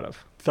Thok. came out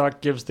of?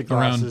 Thok gives the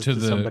glasses Around to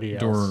the somebody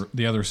door,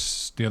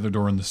 else. the other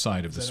door on the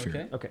side of the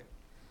sphere. Okay.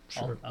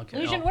 Sure. Okay.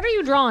 Lucian, what are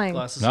you drawing?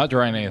 Glasses Not of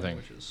drawing comprehend anything.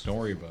 languages. Don't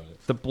worry about it.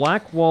 The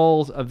black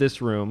walls of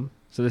this room.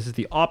 So this is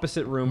the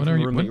opposite room What from are the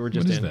you? room What, that you were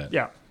just what is in. that?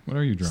 Yeah. What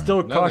are you drawing? Still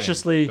Nothing.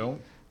 cautiously Don't.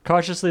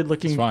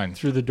 looking It's fine.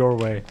 through the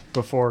doorway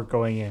before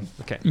going in.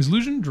 Is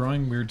Lucian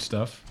drawing weird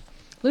stuff?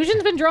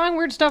 Lucian's been drawing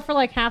weird stuff for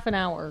like half an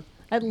hour,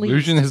 at least.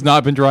 Lucian has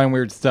not been drawing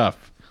weird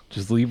stuff.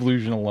 Just leave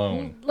Lucian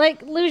alone.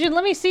 Like, Lucian,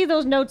 let me see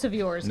those notes of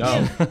yours.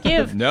 No.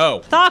 Give.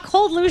 No. Thok,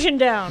 hold Lucian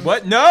down.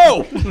 What?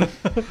 No!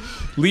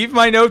 Leave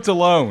my notes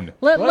alone.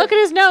 Look at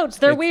his notes.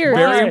 They're It's weird.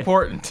 Very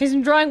important. He's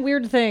been drawing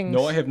weird things.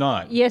 No, I have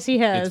not. Yes, he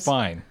has. It's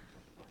fine.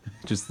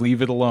 Just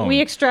leave it alone. We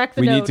extract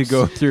the We notes. need to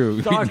go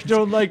through. Doc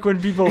don't like when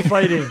people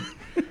fighting.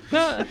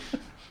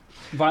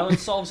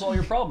 Violence solves all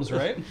your problems,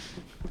 right?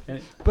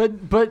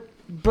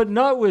 But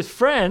not with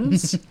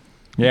friends.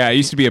 Yeah, I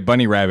used to be a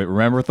bunny rabbit.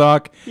 Remember,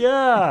 Thok?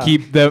 Yeah.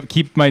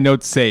 Keep my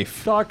notes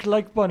safe. Doc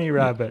like bunny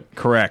rabbit.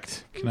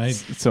 Correct. Can I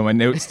So my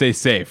notes stay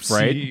safe,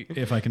 right? see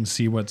if I can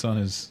see what's on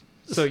his?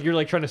 So you're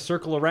like trying to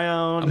circle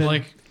around. I'm and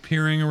like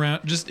peering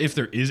around, just if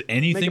there is make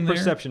anything a there.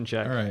 perception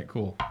check. All right,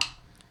 cool.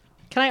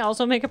 Can I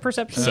also make a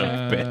perception So-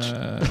 check?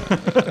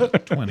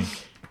 bitch. 20.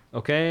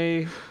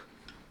 Okay.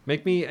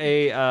 Make me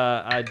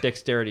a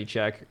dexterity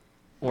check,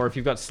 or if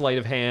you've got sleight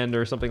of hand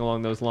or something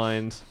along those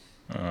lines.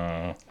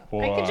 I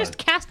could just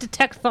cast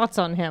detect thoughts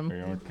on him.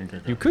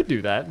 You could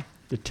do that.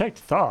 Detect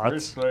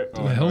thoughts. What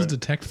the hell's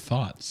detect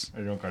thoughts?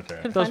 to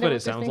That's find what out it they're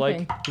sounds like.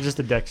 thinking. Just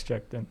a dex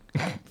check then.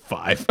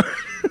 5.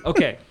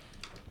 Okay.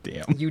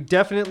 Damn. You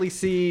definitely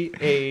see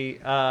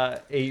a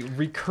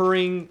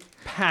recurring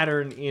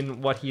pattern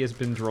in what he has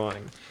been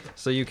drawing.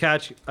 So you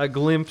catch a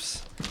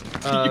glimpse.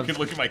 You can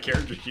look at my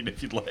character sheet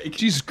if you'd like.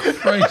 Jesus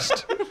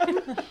Christ!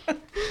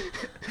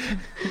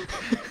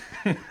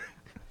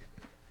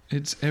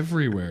 It's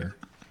everywhere.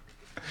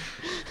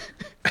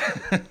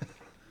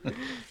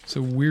 It's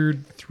a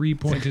weird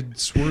three-pointed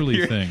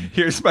swirly thing.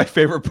 Here's my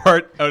favorite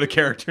part out of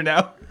character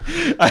now.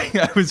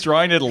 I was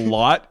drawing it a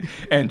lot,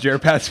 and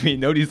Jared passed me a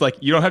note. He's like,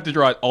 "You don't have to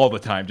draw it all the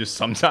time, just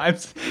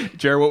sometimes."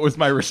 Jared, what was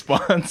my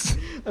response?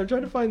 I'm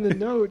trying to find the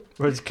note.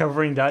 Was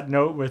covering that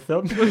note with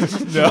them.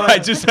 No, I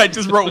just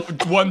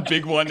wrote one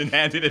big one and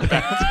handed it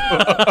back to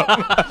him.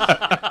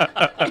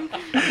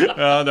 I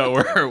don't know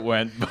where it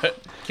went, but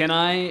Can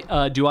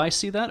I? Do I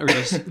see that, or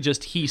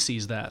just he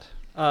sees that?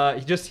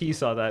 He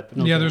saw that.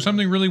 but Yeah, there's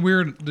something really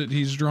weird that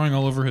he's drawing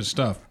all over his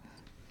stuff.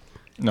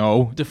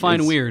 no. Define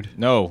it's- weird.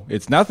 No,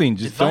 it's nothing.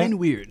 Just Define don't.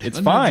 weird. It's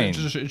No, fine.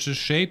 It's a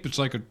shape. It's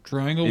like a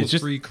triangle It's with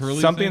just three curly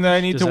something things. that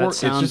I need Does to that work. It's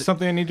sound just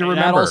something I need to At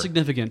remember. all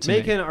significant to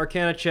Make me. an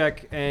Arcana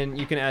check, and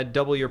you can add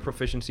double your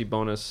proficiency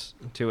bonus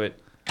to it,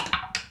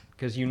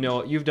 because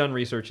you've done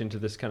research into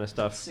this kind of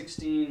stuff.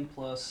 16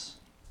 plus.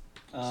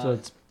 So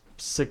it's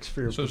 6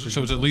 for your So it's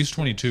at least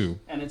 22.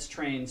 And it's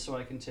trained, so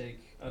I can take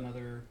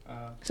another.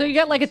 So you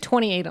got like a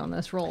 28 on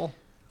this roll.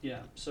 Yeah.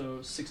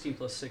 So 16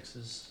 plus 6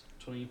 is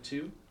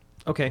 22.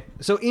 Okay,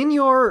 so in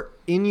your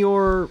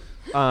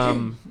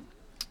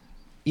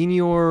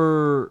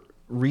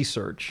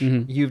research,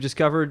 Mhm. you've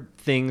discovered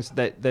things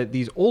that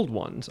these old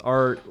ones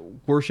are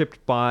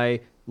worshipped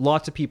by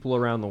lots of people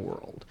around the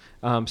world.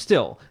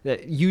 Still,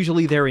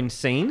 usually they're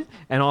insane,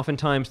 and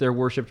oftentimes they're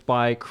worshipped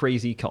by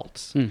crazy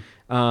cults.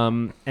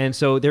 And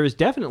so there is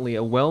definitely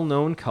a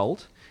well-known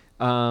cult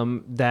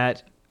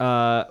that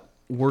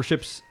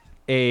worships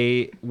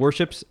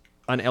worships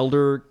an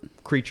elder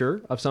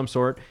creature of some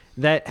sort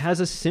that has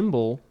a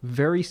symbol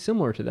very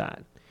similar to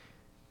that.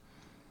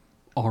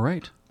 All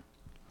right.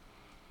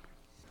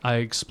 I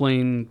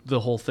explain the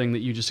whole thing that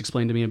you just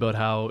explained to me about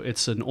how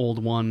it's an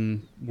old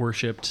one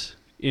worshipped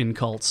in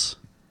cults,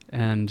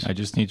 and I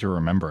just need to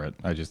remember it.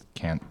 I just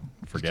can't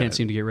forget can't it.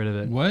 seem to get rid of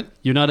it. What?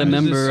 You're not a What is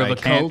member this? of I a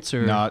can't cult,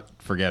 or not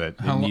forget it.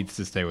 How It lo- needs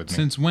to stay with me.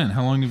 Since when?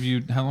 How long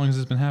has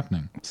this been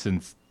happening?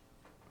 Since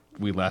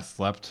we last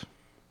slept.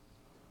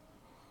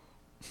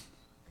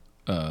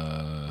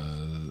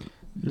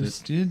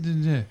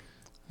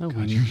 Oh, God,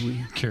 we-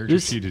 your character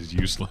this- sheet is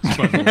useless.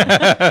 By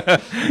the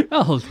way.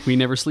 oh, we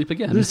never sleep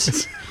again.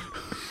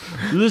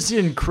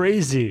 Listen,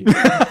 crazy.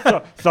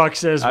 Thok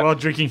says while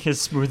drinking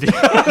his smoothie.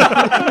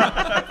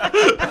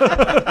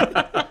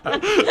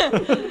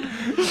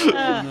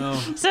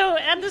 So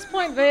at this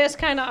point, Veus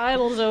kind of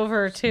idles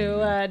over to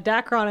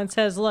Dacron and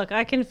says, "Look,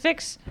 I can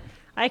fix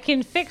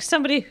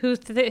somebody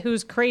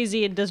who's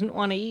crazy and doesn't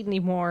want to eat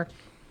anymore,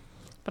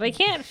 but I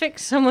can't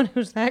fix someone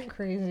who's that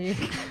crazy.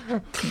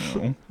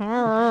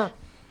 How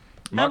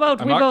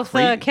about we both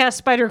cast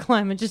spider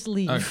climb and just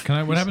leave?"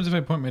 What happens if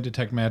I point my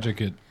detect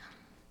magic at?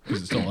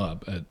 Because it's still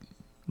up at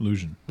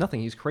illusion.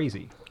 Nothing. He's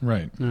crazy.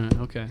 Right.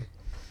 Okay.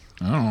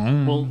 I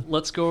don't know. Well,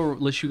 let's go.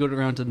 Let's you go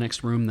around to the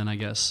next room then. I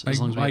guess. As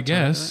long as we I have time.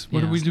 guess. What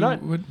do we do?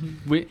 not- What?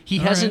 He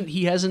All hasn't. right.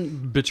 He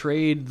hasn't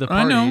betrayed the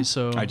I party. know.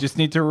 So I just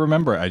need to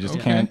remember it. I just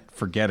Okay. can't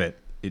forget it.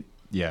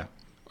 Yeah.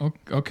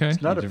 Okay.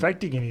 Not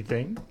affecting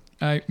anything.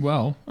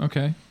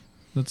 Okay.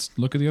 Let's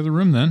look at the other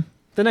room then.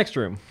 The next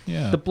room.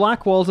 Yeah. The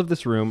black walls of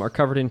this room are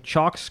covered in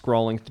chalk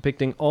scrawlings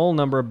depicting all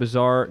number of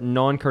bizarre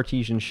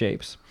non-Cartesian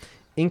shapes.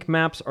 Ink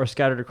maps are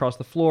scattered across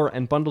the floor,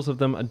 and bundles of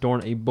them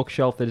adorn a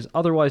bookshelf that is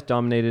otherwise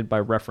dominated by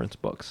reference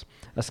books.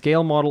 A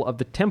scale model of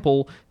the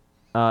temple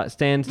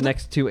stands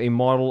next to a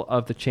model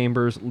of the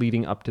chambers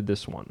leading up to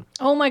this one.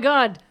 Oh my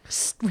God!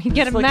 We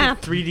get It's a like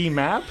map. a 3D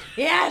map.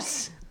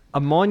 Yes.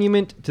 A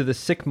monument to the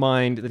sick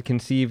mind that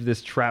conceived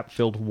this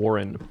trap-filled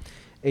warren.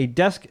 A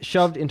desk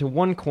shoved into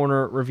one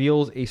corner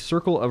reveals a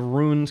circle of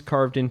runes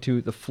carved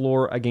into the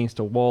floor against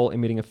a wall,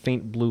 emitting a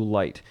faint blue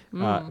light.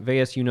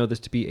 Veus, you know this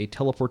to be a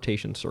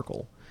teleportation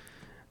circle.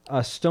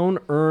 A stone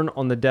urn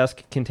on the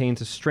desk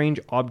contains a strange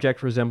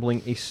object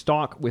resembling a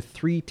stalk with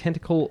 3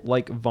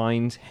 tentacle-like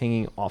vines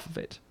hanging off of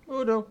it.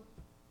 Oh no.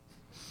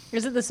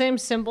 Is it the same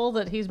symbol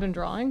that he's been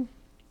drawing?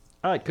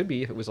 It could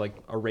be if it was like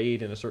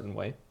arrayed in a certain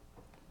way.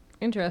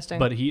 Interesting.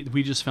 But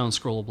we just found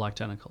scroll of black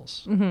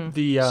tentacles.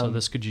 The So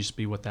this could just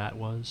be what that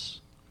was.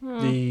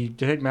 the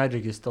detect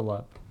magic is still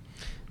up.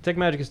 Tech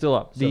magic is still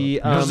up. So The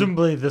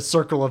presumably the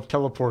circle of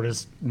teleport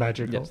is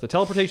magical. yes, the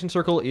teleportation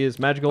circle is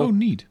magical. Oh,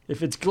 neat.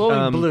 If it's glowing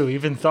Um, blue,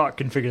 even Thought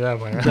can figure that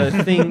one out.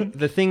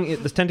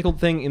 The tentacled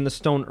thing in the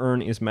stone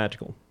urn is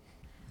magical.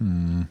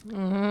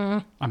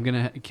 I'm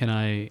gonna. Can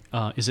I?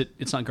 Is it?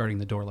 It's not guarding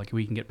the door. Like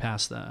we can get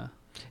past the.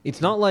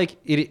 It's not like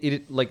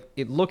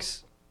it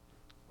looks.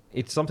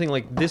 It's something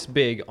like this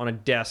big on a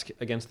desk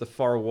against the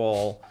far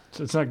wall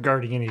So it's not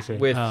guarding anything.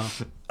 with Oh.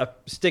 a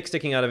stick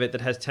sticking out of it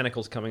that has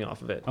tentacles coming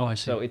off of it. Oh, I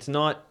see. So it's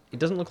not. It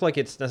doesn't look like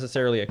it's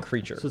necessarily a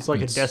creature. So it's like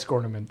It's- a desk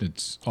ornament.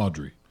 It's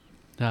Audrey.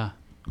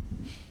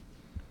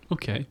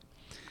 Okay.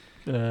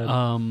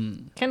 Uh,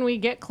 Can we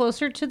get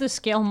closer to the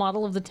scale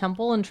model of the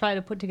temple and try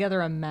to put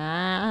together a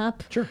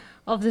map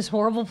of this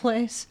horrible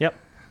place? Yep.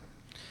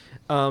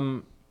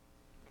 So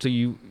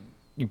you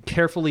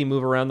carefully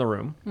move around the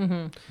room,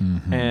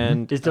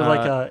 and is there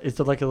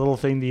like a little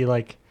thing that you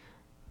like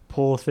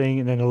pull a thing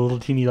and then a little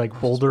teeny like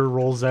boulder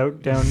rolls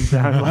out down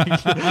like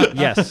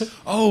yes,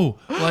 Oh,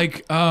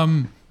 like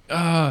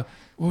what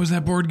was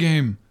that board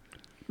game?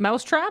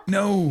 Mousetrap?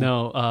 No.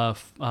 No.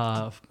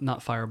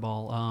 Not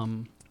fireball.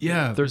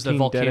 Yeah. There's the 15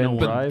 Dead volcano End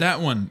one. Drive. but that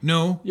one.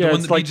 No. yeah, the one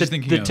it's that like Peach is the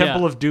thinking of.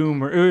 Temple Yeah. of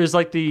Doom, or it was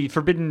like the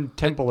Forbidden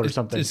Temple or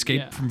something.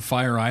 Escape Yeah. from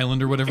Fire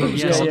Island or whatever it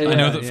was Yeah, called. yeah, I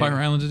know yeah, that yeah. Fire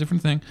Island's a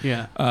different thing.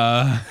 Yeah.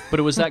 Uh, But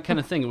it was that kind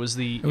of thing. It was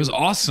the. it was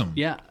awesome.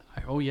 Yeah.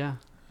 Oh yeah.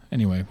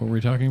 Anyway, what were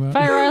we talking about?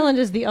 Fire Island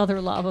is the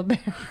other lava bear.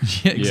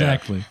 Yeah,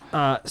 exactly.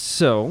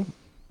 So,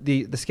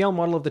 the scale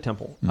model of the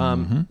temple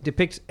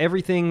depicts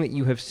everything that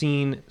you have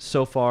seen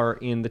so far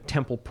in the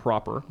temple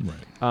proper,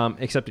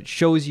 except it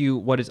shows you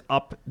what is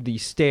up the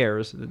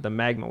stairs that the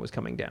magma was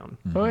coming down.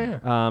 Oh yeah,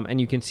 And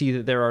you can see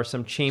that there are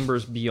some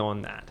chambers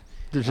beyond that.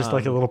 there's just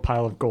like a little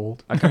pile of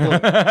gold. A couple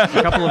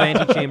of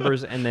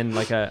antechambers and then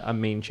like a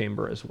main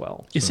chamber as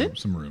well. Is So, it?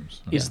 some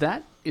rooms? Is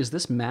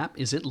this map?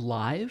 Is it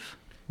live?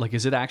 Like,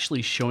 is it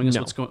actually showing us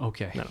No. what's going?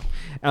 Okay.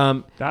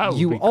 No. That would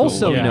You be cool.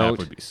 also Yeah, that note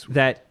would be sweet.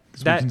 that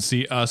So we can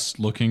see us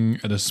looking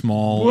at a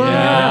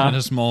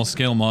small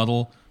scale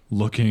model,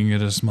 looking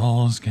at a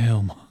small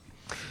scale model.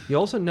 you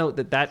also note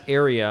that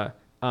area,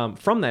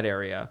 from that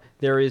area,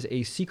 there is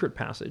a secret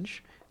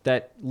passage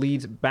that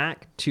leads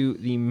back to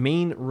the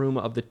main room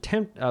of the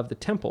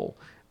temple,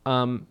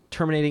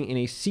 terminating in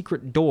a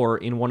secret door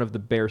in one of the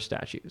bear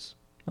statues.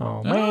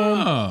 Oh man,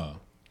 Oh.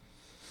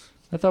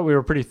 I thought we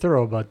were pretty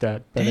thorough about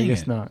that, but I Dang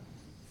guess it. not.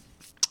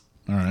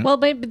 All right. Well,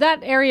 but that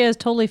area is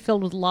totally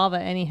filled with lava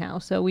anyhow,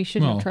 so we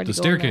shouldn't Well, have tried the to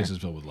go in there. staircase is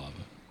filled with lava.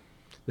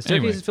 The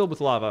staircase Anyway. is filled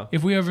with lava.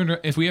 If we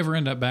ever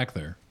end up back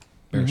there,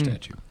 bear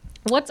statue.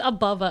 What's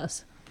above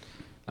us?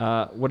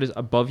 What is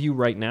above you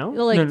right now?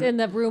 Like No, no. in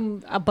the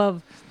room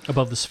above.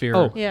 Above the sphere.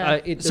 Oh, Yeah.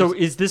 So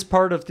is this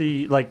part of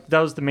the like that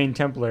was the main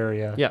temple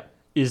area? yeah.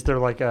 Is there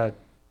like a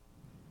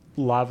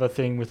lava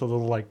thing with a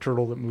little like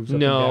turtle that moves up and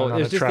No, down on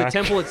there's a just track? the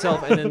temple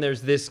itself, and then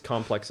there's this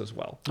complex as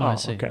well. Oh, I Oh,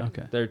 see. okay.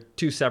 Okay. They're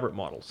two separate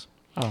models.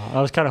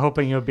 I was kind of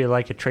hoping it would be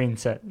like a train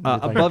set. with,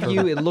 like, a Above you,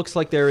 turtle. it looks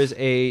like there is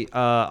a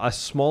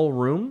small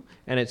room,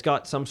 and it's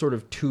got some sort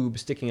of tube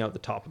sticking out the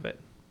top of it.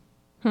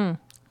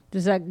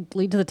 Does that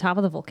lead to the top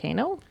of the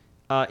volcano?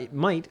 It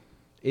might.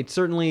 It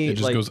certainly It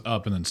just like, goes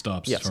up and then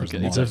stops Yes, as far as okay.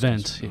 the It's a lava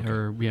vent goes. Okay.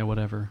 or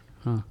whatever.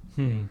 Huh.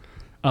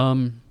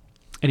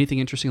 Anything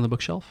interesting on the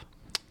bookshelf?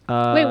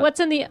 Wait, what's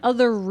in the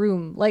other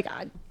room? Like,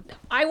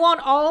 I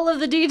want all of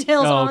the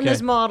details Oh, on okay.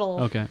 this model.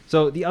 Okay.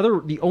 So the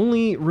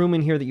only room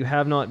in here that you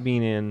have not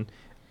been in,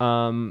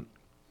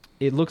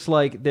 it looks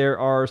like there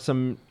are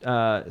some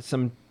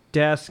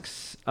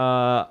desks,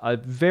 a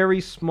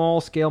very small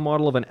scale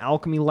model of an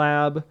alchemy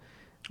lab,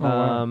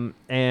 wow.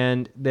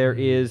 and there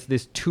is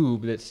this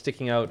tube that's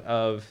sticking out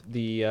of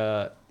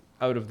the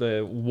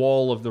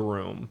wall of the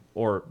room,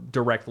 or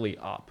directly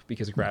up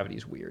because gravity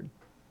is weird.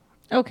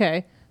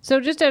 Okay. So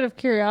just out of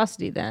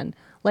curiosity then,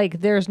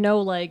 like there's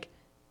no like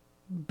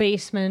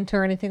basement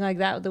or anything like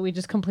that we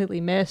just completely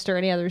missed or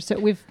any others. So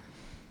we've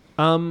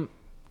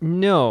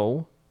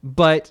No,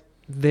 but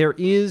there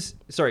is.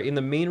 Sorry, in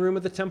the main room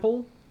of the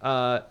temple,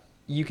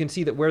 you can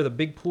see that where the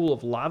big pool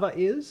of lava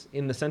is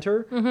in the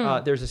center,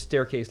 there's a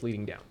staircase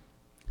leading down.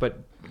 But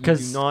you do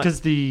Because not.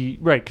 the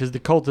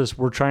cultists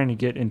were trying to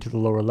get into the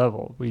lower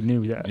level. We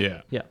knew that.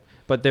 Yeah. Yeah,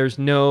 but there's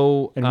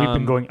no. And we've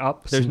been going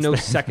up. There's since no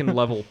then. second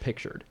level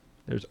pictured.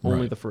 There's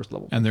only Right. the first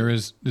level. And there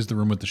is the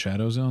room with the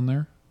shadows on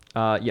there?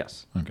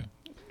 Yes. Okay.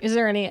 is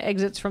there any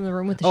exits from the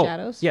room with the Oh,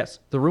 shadows? yes.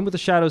 The room with the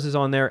shadows is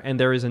on there, and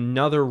there is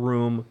another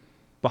room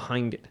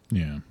behind it.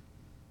 Yeah.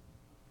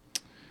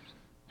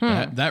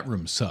 That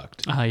room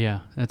sucked.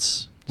 Yeah,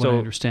 that's what So- I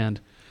understand.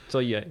 So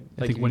yeah, like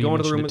think if when you you go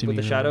into the mentioned room it with to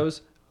the me,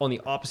 shadows, on the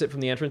opposite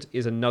from the entrance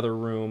is another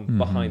room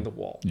behind the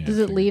wall. Yeah, Does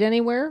it figured. lead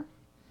anywhere?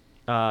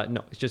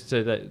 No, it's just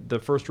the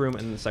first room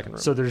and the second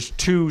room. So there's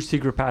two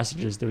secret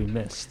passages that we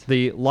missed.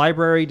 The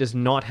library does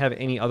not have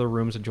any other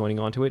rooms adjoining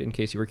onto it, in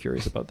case you were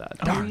curious about that.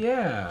 Oh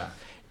yeah.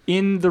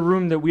 In the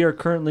room that we are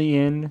currently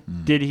in,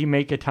 did he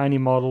make a tiny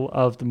model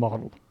of the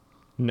model?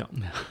 No.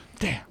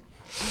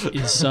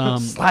 Is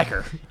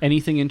Slacker.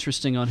 anything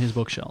interesting on his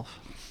bookshelf?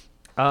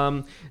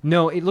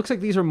 No, it looks like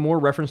these are more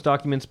reference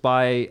documents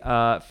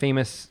by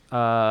famous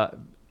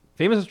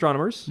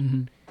astronomers,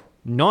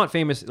 not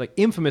famous, like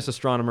infamous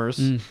astronomers,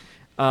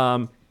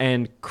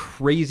 and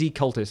crazy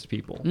cultist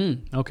people.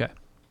 Okay.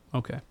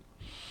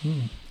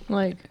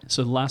 Like,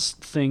 So the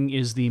last thing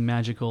is the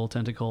magical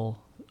tentacle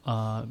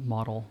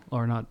model,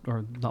 or not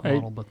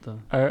model, but the.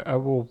 I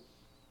will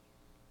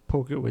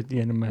poke it with the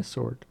end of my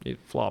sword. It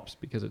flops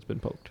because it's been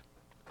poked.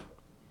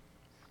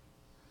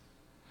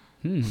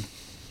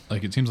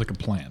 Like, it seems like a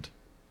plant.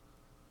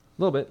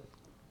 A little bit.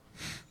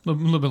 A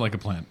little bit like a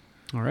plant.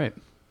 All right.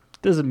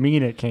 Doesn't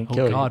mean it can't Oh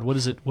kill God, you. what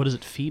does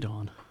it feed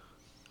on?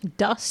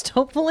 dust,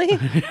 hopefully.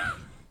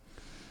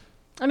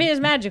 I mean, it's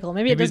magical.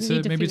 Maybe it Maybe doesn't it's need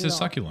a, to maybe feed it's a it all.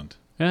 succulent.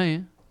 Yeah.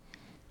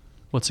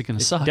 What's it gonna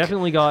It's suck?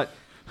 definitely got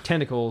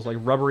tentacles, like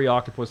rubbery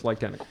octopus-like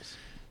tentacles.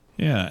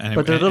 Yeah, and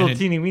But they're and little it,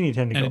 teeny weeny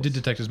tentacles. and it did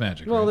detect his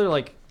magic. Well, right? they're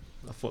like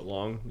a foot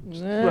long.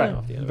 Just right,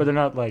 off the end of but it. they're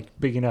not like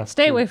big enough.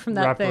 Stay to away from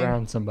that wrap thing.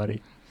 around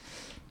somebody.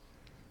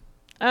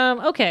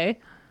 Okay.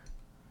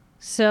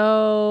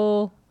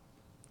 So,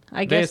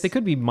 I guess They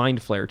could be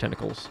mind flare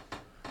tentacles.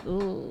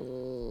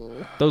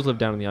 Ooh. Those live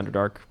down in the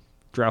Underdark.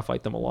 Drow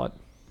fight them a lot.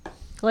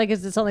 Like,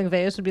 is it something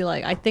Veus would be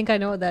like? I think I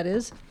know what that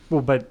is.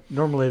 Well, but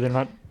normally they're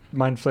not.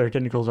 Mind flare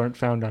tentacles aren't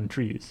found on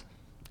trees.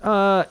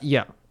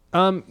 Yeah.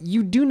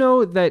 You do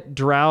know that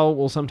Drow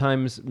will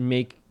sometimes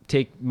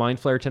take mind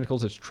flare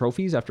tentacles as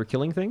trophies after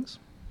killing things.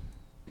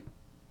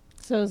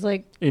 So it's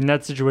like, In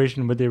that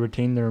situation, would they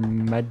retain their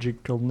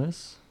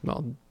magicalness?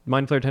 Well,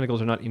 mind flare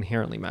tentacles are not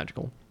inherently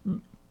magical.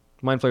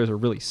 Mind flares are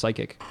really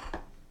psychic.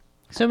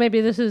 so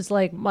maybe this is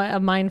like a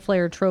mind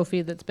flare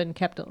trophy that's been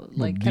kept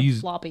kept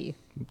these- floppy.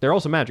 They're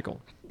also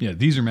magical. Yeah,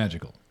 these are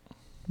magical.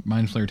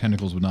 Mind flare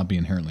tentacles would not be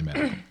inherently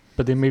magical.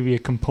 But they may be a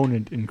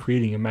component in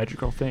creating a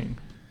magical thing.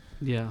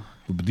 Yeah.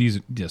 But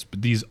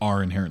these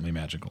are inherently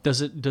magical. Does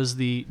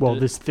the Well,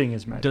 this thing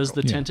is magical. does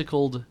the Yeah.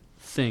 tentacled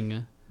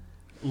thing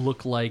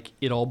look like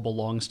it all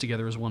belongs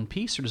together as one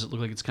piece, or does it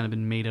look like it's kind of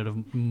been made out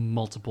of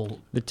multiple?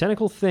 The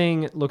tentacle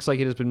thing looks like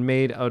it has been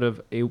made out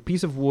of a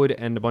piece of wood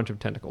and a bunch of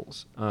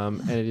tentacles.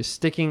 And it is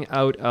sticking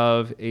out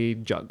of a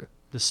jug.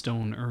 The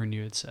stone urn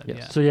you had said. Yes.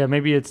 Yeah. So yeah,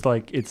 maybe it's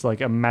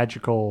like a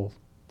magical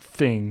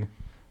thing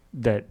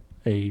that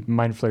a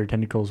mind flare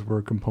tentacles were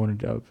a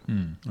component of.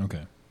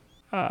 Okay.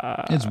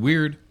 It's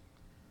weird.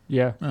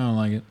 Yeah. I don't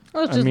like it.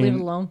 Let's I just leave mean-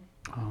 it alone.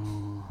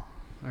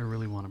 I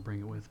really want to bring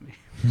it with me.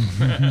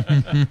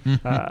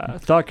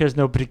 Thok has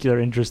no particular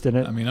interest in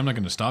it. I mean, I'm not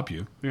going to stop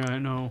you. Yeah, I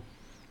know.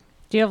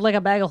 Do you have like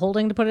a bag of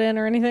holding to put it in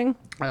or anything?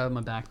 My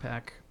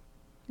backpack.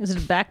 Is it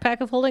a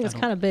backpack of holding? It's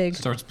kind of big.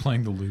 Starts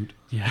playing the lute.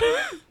 Yeah,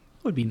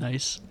 would be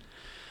nice.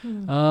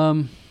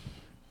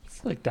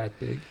 It's like that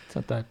big. It's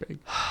not that big.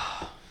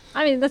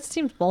 I mean, that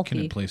seems Can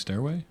bulky. it play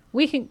Stairway?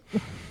 We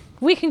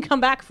can come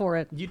back for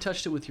it. You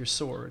touched it with your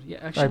sword. Yeah,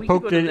 actually, I we could go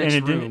poked to it the and next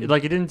it room. didn't.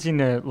 Like it didn't seem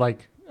to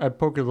like. I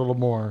poked it a little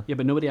more. Yeah,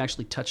 but nobody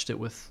actually touched it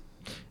with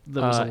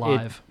that was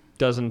alive. It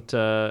doesn't.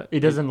 It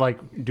doesn't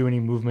like do any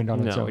movement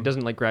on its No, own. it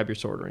doesn't like grab your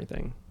sword or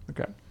anything.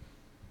 Okay.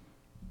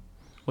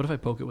 What if I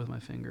poke it with my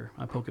finger?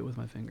 I poke it with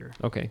my finger.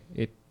 Okay,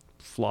 it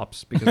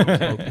flops because it was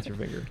poked with your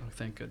finger. Oh,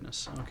 thank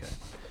goodness. Okay.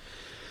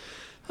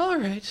 All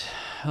right.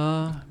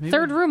 Maybe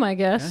Third room, I Yeah,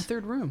 guess.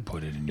 third room.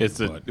 Put it in your It's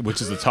the butt.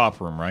 which is the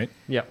top room, right?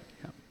 Yep.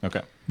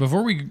 Okay.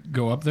 Before we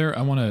go up there,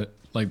 I want to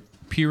like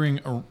peering,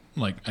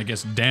 like I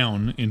guess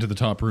down into the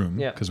top room.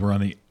 Yeah. Because we're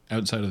on the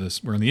outside of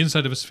this. We're on the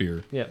inside of a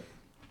sphere. Yep.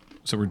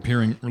 So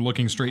we're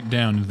looking straight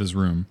down into this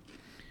room.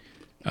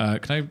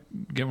 Can I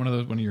get one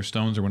of your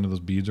stones or one of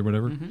those beads or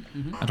whatever?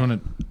 I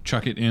want to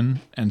chuck it in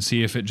and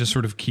see if it just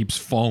sort of keeps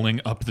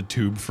falling up the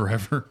tube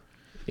forever.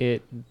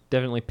 It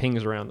definitely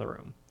pings around the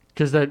room.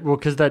 Because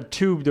that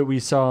tube that we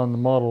saw on the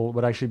model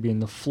would actually be in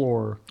the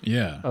floor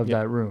Yeah. of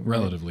that room. right?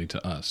 Relatively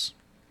to us.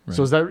 Right.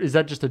 So is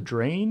that just a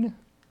drain?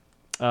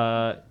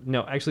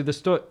 No, actually,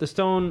 the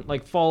stone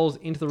like falls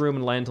into the room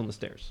and lands on the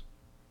stairs.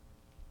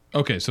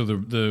 Okay, so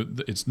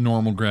the it's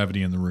normal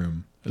gravity in the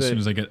room as soon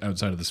as I get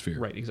outside of the sphere.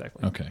 Right.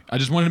 Exactly. Okay. I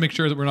just wanted to make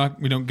sure that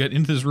we don't get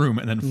into this room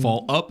and then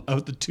fall up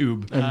out the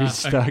tube And be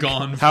stuck.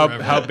 gone How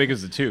forever. how big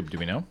is the tube? Do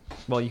we know?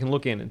 Well, you can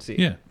look in and see.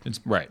 Yeah,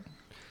 it's Right.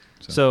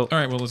 So all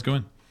right. Well, let's go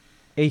in.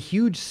 a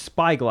huge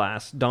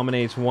spyglass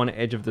dominates one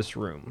edge of this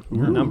room. A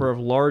number of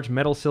large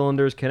metal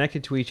cylinders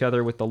connected to each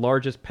other, with the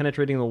largest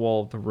penetrating the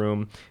wall of the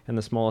room and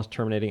the smallest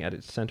terminating at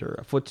its center.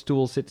 A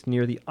footstool sits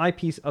near the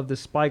eyepiece of the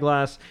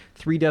spyglass.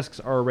 3 desks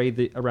are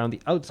arrayed around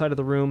the outside of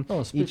the room,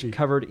 Oh, each spooky.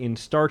 covered in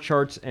star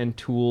charts and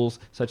tools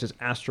such as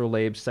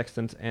astrolabes,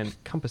 sextants, and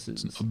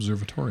compasses.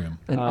 Observatorium.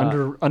 An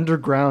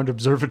underground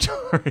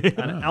observatory.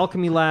 An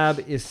alchemy lab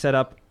is set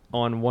up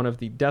on one of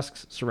the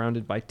desks,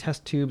 surrounded by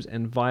test tubes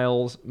and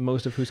vials,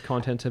 most of whose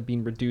contents have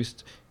been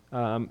reduced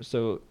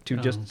to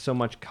just so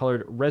much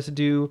colored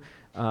residue.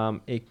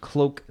 A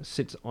cloak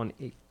sits on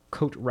a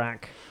coat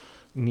rack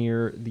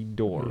near the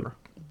door.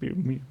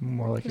 Be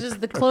more like Does a,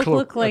 the a cloak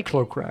look like- a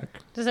cloak rack?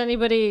 Does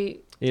anybody?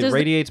 It does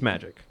radiates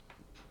magic.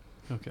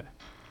 Okay.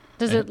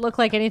 does it look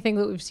like anything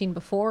that we've seen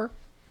before?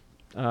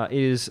 It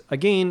is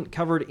again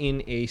covered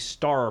in a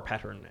star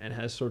pattern and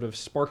has sort of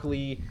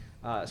sparkly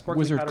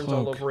Wizard patterns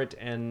all cloak. over it,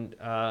 and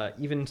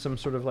even some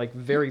sort of like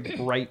very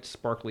bright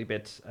sparkly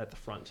bits at the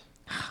front.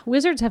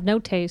 Wizards have no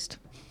taste.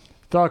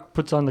 Doc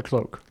puts on the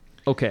cloak.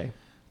 Okay.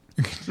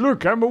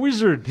 Look, I'm a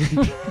wizard.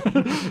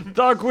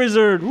 Doc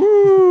wizard.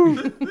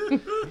 Woo!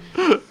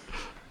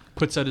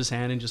 Puts out his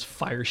hand and just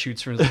fire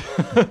shoots from his.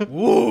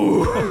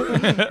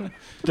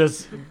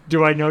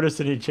 Do I notice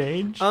any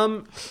change?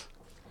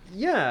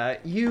 Yeah,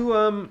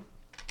 you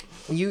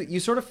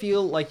sort of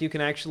feel like you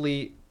can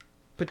actually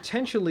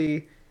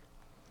potentially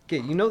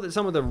get. You know that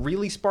some of the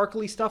really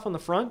sparkly stuff on the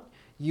front,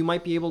 you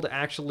might be able to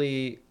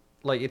actually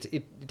like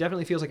it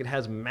definitely feels like it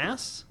has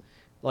mass,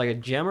 like a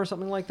gem or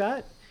something like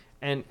that.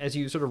 And as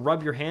you sort of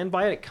rub your hand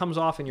by it, it comes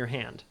off in your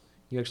hand.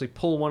 You actually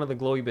pull one of the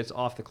glowy bits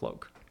off the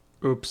cloak.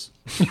 Oops.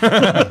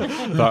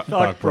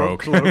 Doc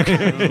broke. Cloak.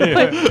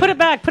 Put it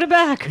back. Put it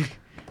back.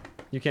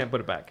 You can't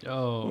put it back.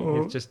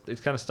 Oh.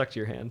 It's kind of stuck to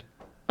your hand.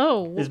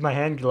 Oh, Is my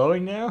hand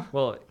glowing now?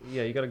 Well,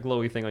 yeah, you got a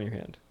glowy thing on your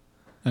hand.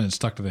 And it's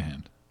stuck to the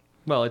hand.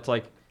 Well, it's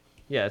like,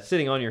 yeah, it's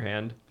sitting on your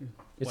hand.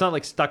 It's not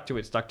like stuck to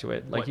it.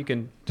 Like What? you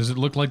can. Does it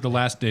look like the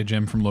last day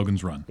gem from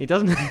Logan's Run? It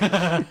doesn't.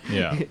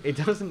 Yeah. It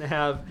doesn't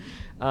have.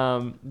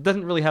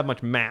 Doesn't really have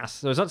much mass,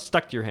 so it's not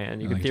stuck to your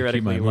hand. You I could like to keep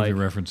theoretically my movie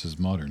like. references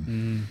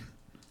modern.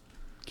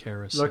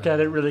 Carousel. Look at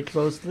it really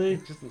closely.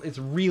 It's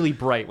really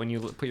bright when you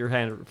put your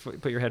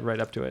head right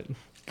up to it.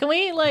 can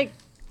we like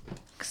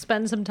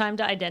spend some time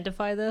to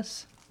identify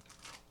this?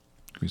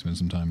 Can we spend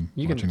some time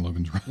You can- watching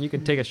Logan's Run? You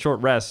can take a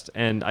short rest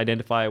and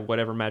identify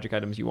whatever magic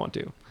items you want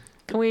to.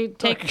 Can we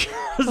take?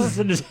 I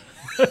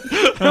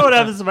know what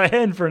happens to my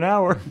hand for an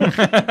hour.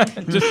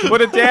 Just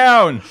put it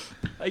down.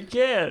 I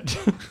can't.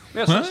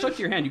 Yeah, so it's stuck to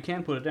your hand. You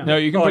can put it down. No,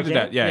 you can Oh, put it okay.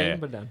 down. Yeah, you yeah. can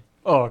put it down.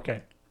 Oh,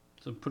 okay.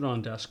 So put it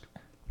on desk.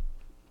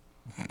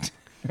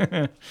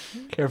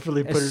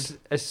 Carefully put it.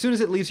 As soon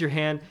as it leaves your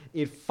hand,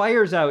 it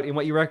fires out in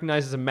what you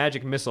recognize as a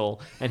magic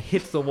missile and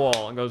hits the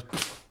wall and goes.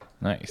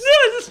 Nice.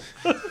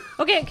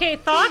 Okay,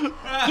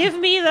 Thought, give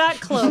me that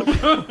cloak.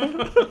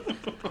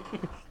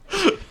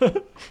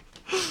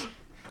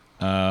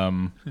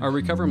 I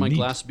recover my Neat.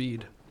 glass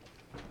bead.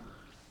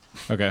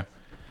 Okay.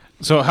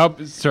 So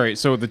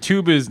so the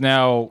tube is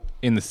now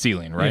in the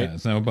ceiling, right? Yeah,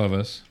 it's now above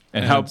us.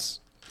 And it's-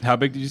 how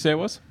big did you say it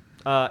was?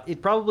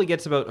 It probably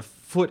gets about a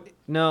foot.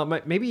 No,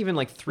 maybe even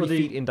like 3 Well, the-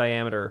 feet in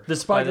diameter. The by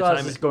spyglass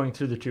time is going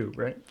through the tube,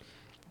 right?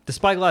 The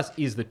spyglass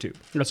is the tube.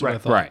 That's what I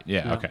Right. thought. Right.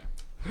 Yeah. Okay.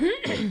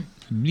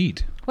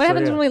 Neat. What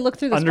happens when we look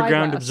through the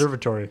underground spyglass?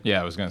 observatory?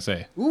 Yeah, I was gonna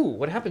say. Ooh,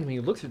 what happens when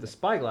you look through the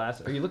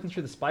spyglass? Are you looking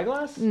through the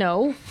spyglass?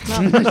 No.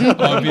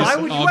 Why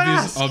would you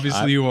ask?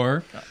 Obviously, you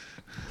are.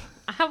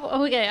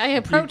 Okay, I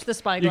approach the You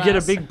spyglass. get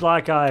a big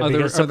black eye Are there-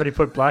 because somebody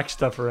put black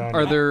stuff around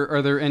Are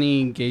it. there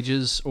any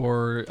gauges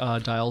or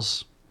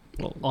dials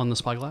on the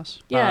spyglass?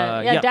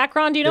 Yeah, yeah.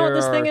 Dacron, do you know what There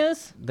this thing are-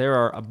 is? There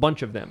are a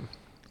bunch of them.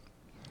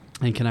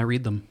 And can I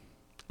read them?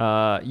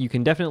 You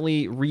can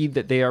definitely read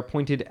that they are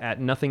pointed at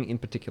nothing in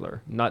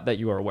particular, not that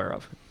you are aware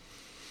of.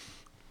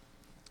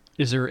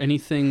 Is there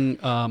anything?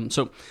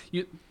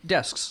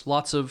 Desks,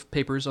 lots of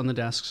papers on the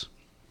desks,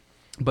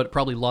 but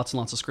probably lots and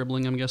lots of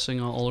scribbling. I'm guessing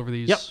all over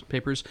these Yep.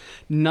 papers.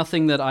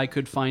 Nothing that I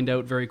could find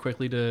out very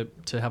quickly to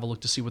have a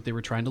look to see what they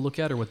were trying to look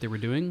at or what they were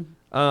doing.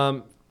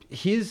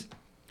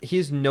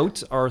 His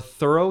notes are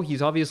thorough.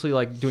 He's obviously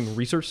like doing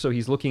research, so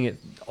he's looking at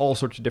all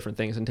sorts of different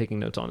things and taking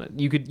notes on it.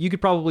 You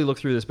could probably look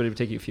through this, but it would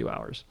take you a few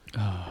hours.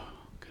 Oh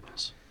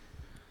goodness!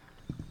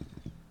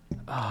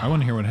 I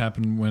want to hear what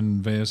happened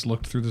when Veus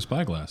looked through the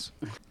spyglass.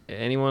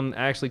 Anyone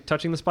actually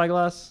touching the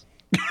spyglass?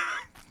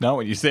 Not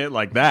when you say it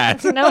like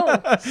that. No.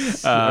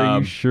 Are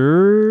you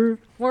sure?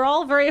 We're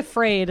all very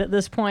afraid at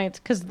this point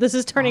because this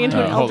is turning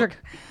into an hold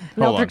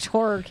Eldritch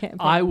horror campaign.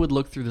 I would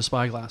look through the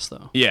spyglass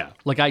though. Yeah.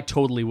 Like I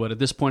totally would. At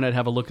this point, I'd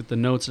have a look at the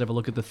notes. I'd have a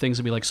look at the things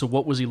and be like, "So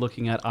what was he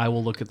looking at?" I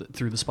will look at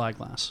through the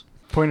spyglass.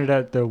 Pointed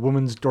at the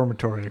woman's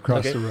dormitory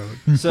across Okay. the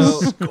road.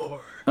 So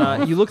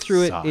you look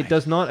through it. It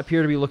does not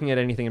appear to be looking at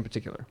anything in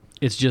particular.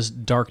 It's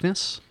just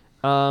darkness.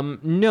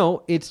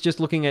 No, it's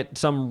just looking at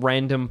some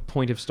random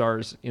point of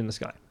stars in the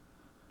sky.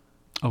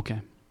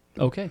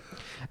 Okay.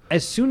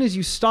 As soon as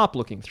you stop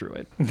looking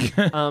through it,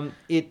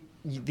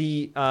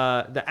 the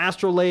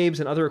astrolabes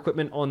and other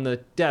equipment on the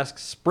desk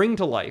spring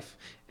to life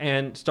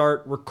and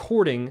start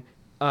recording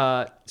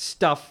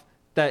stuff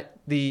that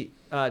the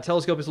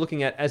telescope is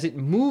looking at as it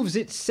moves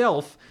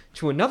itself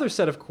to another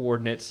set of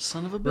coordinates.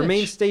 Son of a bitch.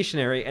 Remains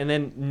stationary, and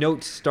then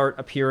notes start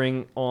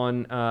appearing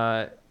on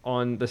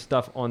the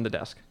stuff on the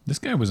desk. This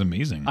guy was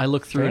amazing. I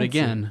look through it Fancy.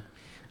 again.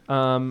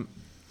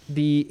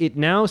 It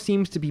now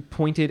seems to be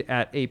pointed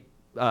at a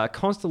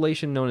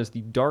constellation known as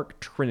the Dark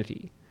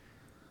Trinity.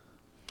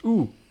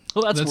 Ooh,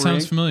 Well, that's that worrying.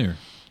 sounds familiar.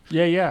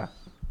 yeah.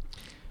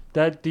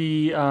 That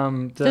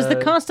Does the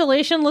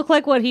constellation look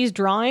like what he's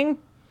drawing?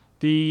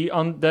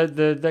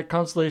 that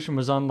constellation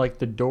was on like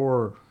the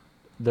door,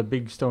 the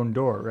big stone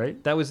door,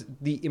 right? That was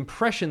the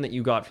impression that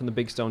you got from the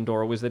big stone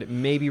door, was that it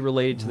may be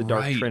related to the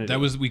Dark Right. Trinity. That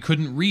was, we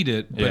couldn't read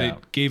it, but Yeah.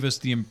 it gave us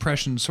the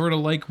impression, sort of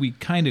like we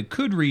kind of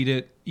could read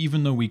it,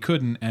 even though we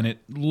couldn't, and it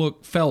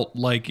felt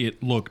like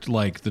it looked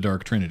like the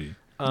Dark Trinity.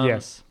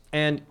 Yes.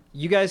 And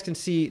you guys can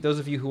see, those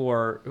of you who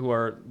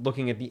are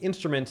looking at the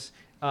instruments,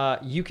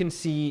 you can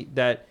see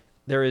that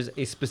there is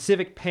a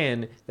specific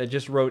pen that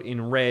just wrote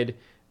in red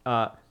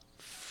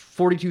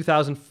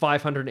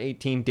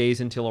 42,518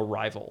 days until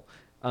arrival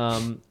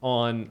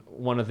on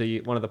one of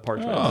the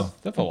parchments. Oh,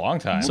 that's a long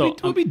time. So-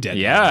 We'll be dead.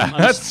 yeah,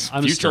 that's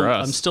I'm future still,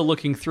 us. I'm still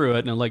looking through it,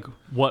 and I'm like,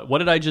 what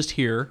did I just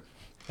hear?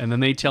 And then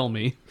they tell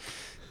me.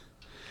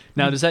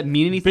 Now, does that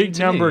mean anything Big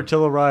to number me?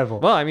 till arrival.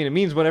 Well, I mean, it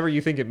means whatever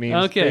you think it means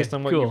Okay, based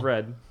on what cool. you've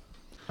read.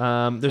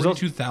 There's also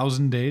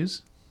 42,000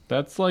 days?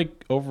 That's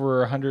like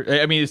over 100.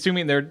 I mean,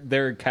 assuming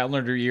their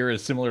calendar year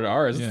is similar to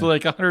ours, it's Yeah.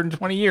 like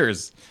 120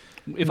 years.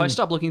 If I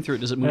stop looking through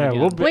it, does it move yeah,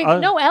 again? we'll be. Wait,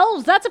 no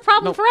elves. That's a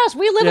problem for us.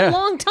 We live Yeah. a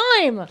long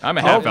time. I'm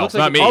a half elf, looks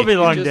like not me. I'll be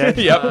long just,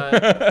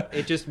 dead.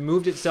 it just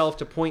moved itself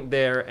to point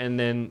there,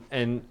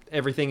 and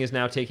everything is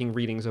now taking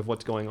readings of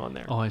what's going on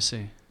there. Oh, I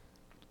see.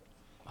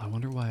 I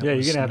wonder why. Yeah,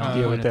 you're gonna have to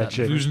deal with that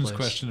shit. Fusion's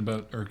question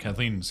about, or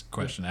Kathleen's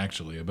question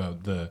actually, about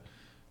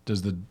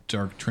does the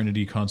Dark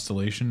Trinity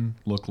constellation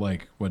look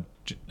like what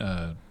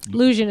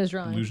Illusion is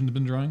drawing. Illusion's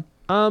been drawing?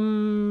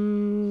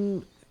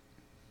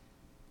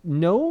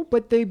 No,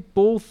 but they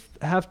both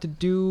have to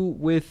do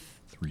with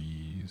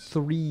Threes.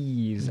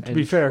 threes. To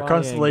be fair,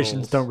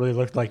 constellations don't really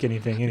look like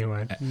anything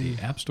anyway. At the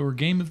App Store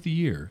Game of the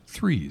Year,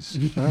 Threes.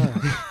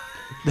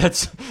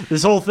 That's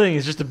this whole thing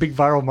is just a big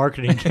viral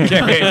marketing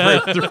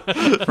campaign.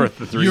 for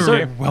the three You're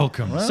game.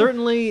 welcome.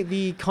 Certainly,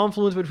 the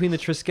confluence between the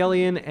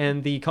Triskelion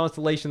and the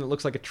constellation that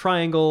looks like a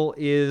triangle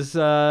is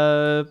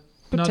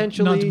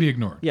potentially not to be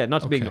ignored. Yeah,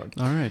 not to be Okay. ignored.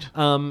 All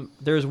right.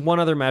 There's one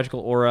other magical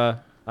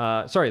aura.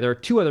 There are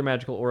two other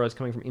magical auras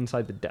coming from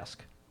inside the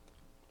desk.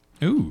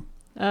 Ooh.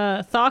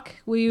 Thok,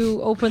 will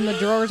you open the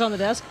drawers on the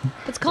desk?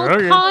 It's called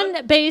Okay.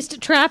 con-based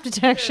trap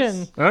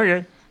detection.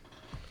 Okay.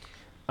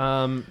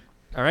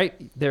 All right,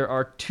 there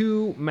are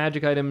two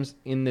magic items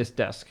in this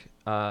desk.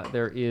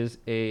 There is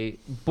a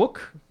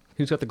book.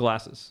 Who's got the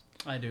glasses?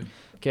 I do.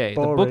 Okay,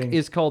 the book Boring.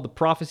 is called The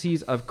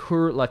Prophecies of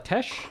Kur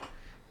Latesh,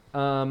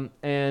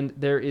 and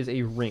there is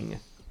a ring.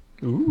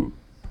 Ooh.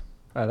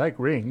 I like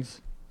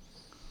rings.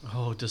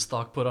 Oh, does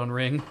Thok put on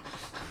ring?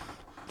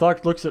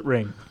 Thok looks at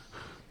ring.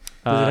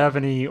 Does it have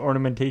any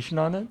ornamentation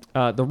on it?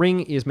 The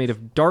ring is made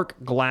of dark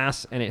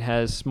glass, and it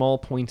has small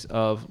points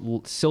of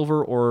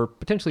silver or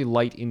potentially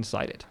light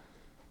inside it.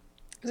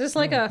 Is this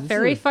like a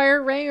fairy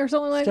fire ring or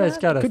something like This guy's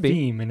that? got a Could be.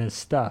 theme in his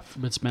stuff.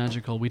 It's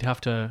magical. We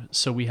have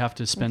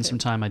to spend some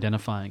time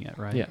identifying it,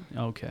 right? Yeah.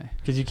 Okay.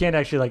 Because you can't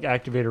actually like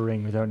activate a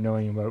ring without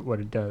knowing about what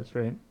it does,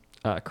 right?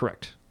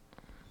 Correct.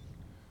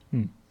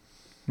 All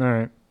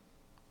right.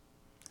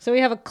 So we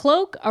have a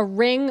cloak, a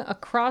ring, a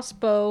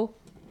crossbow,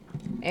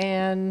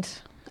 and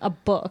a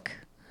book.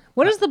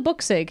 What does the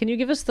book say? Can you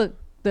give us the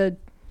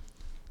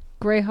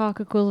Greyhawk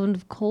equivalent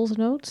of Cole's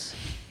notes?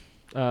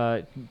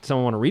 Someone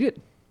want to read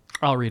it?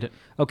 I'll read it.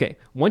 Okay.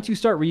 Once you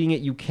start reading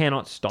it, you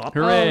cannot stop.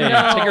 Hooray!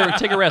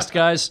 Take a rest,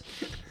 guys.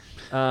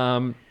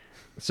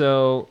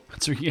 So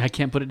I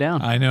can't put it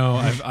down. I know.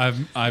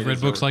 I've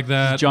read books like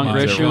that. John My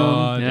Grisham,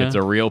 God. yeah. It's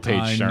a real page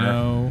I turner.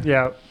 know.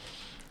 Yeah.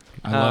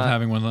 I love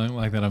having one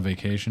like that on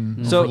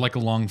vacation. So- for like a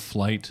long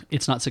flight.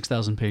 It's not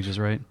 6,000 pages,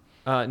 right?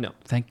 no.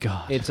 Thank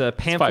God. It's a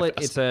pamphlet.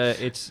 fast.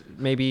 It's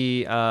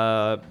maybe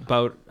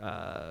about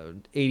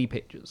 80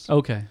 pages.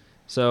 Okay.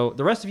 So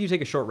the rest of you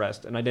take a short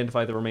rest and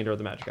identify the remainder of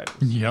the magic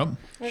items. Yep.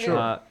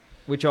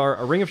 Which are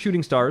a ring of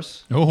shooting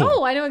stars.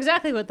 Oh, I know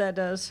exactly what that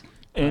does.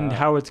 And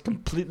how it's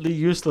completely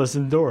useless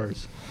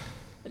indoors.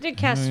 I did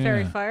cast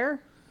fairy fire.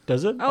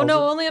 Does it? Oh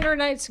no, only under a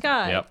night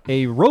sky. Yep.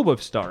 A robe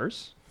of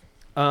stars.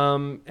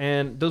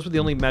 And those were the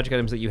only magic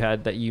items that you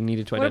had that you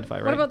needed to identify,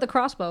 right? What about the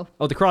crossbow?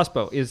 Oh, the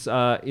crossbow is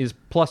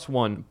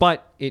 +1,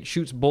 but it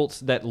shoots bolts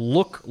that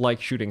look like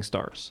shooting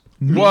stars.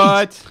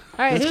 What?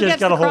 All right, This who guy's gets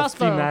got the a whole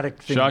crossbow?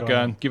 thematic thing.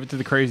 Shotgun. Give it to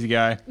the crazy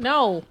guy.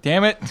 No.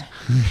 Damn it.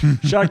 Going.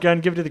 Shotgun.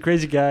 Give it to the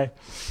crazy guy.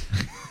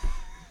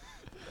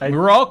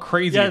 We're all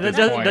crazy Yeah, at this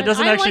that does- point. that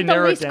doesn't I'm actually like the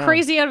narrow it least down.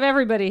 crazy out of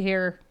everybody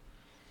here.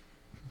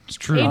 It's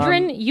true.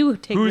 Adrian, you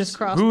take this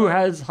crossbow. Who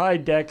has high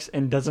dex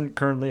and doesn't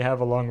currently have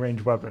a long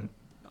range weapon?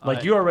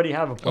 Like you already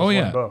have a plus Oh one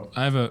yeah. bow.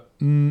 I have a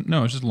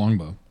no. It's just a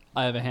longbow.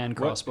 I have a hand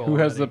crossbow. Who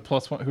has the already.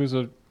 +1?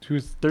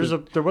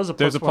 There was a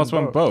There's a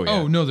 +1 bow. Yeah.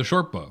 Oh no, the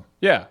short bow.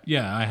 Yeah.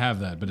 Yeah, I have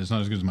that, but it's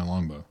not as good as my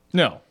longbow.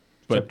 No.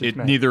 But Except it's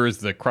magic. neither is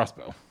the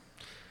crossbow.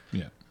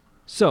 Yeah.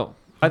 So,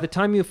 by the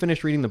time you have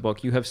finished reading the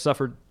book, you have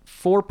suffered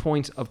 4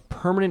 points of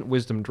permanent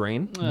wisdom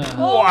drain.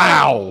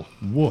 Wow.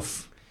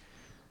 Woof.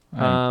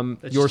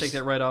 Let's just take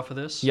that right off of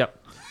this. Yep.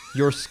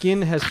 Your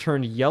skin has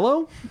turned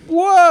yellow.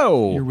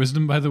 Whoa. Your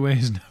wisdom, by the way,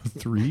 is now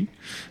 3.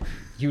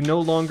 You no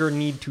longer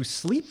need to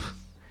sleep,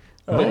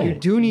 but you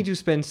do need to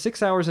spend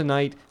 6 hours a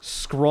night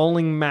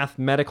scrawling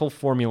mathematical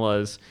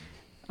formulas.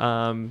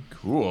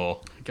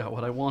 Cool. Got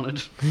what I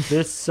wanted.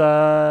 This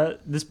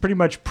pretty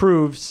much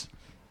proves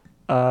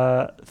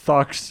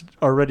Thok's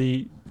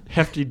already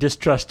hefty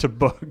distrust to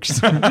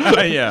books.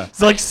 Yeah. It's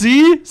like,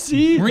 see,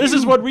 Weren't this you-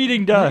 is what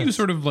reading Weren't does. you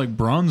sort of like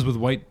bronze with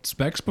white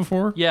specks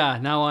before? Yeah,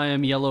 now I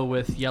am yellow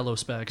with yellow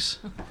specks.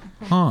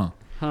 Huh.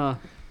 Huh.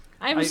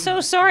 I'm so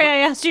sorry I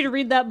asked you to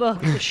read that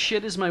book. The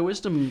shit is my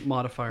wisdom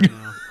modifier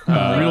now.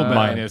 Real bad.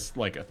 Minus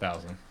like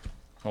 1,000.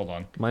 Hold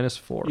on.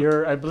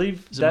 -4. I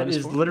believe Is it that minus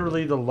is 4?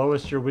 literally the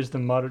lowest your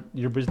wisdom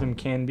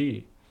can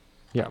be.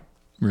 Yeah.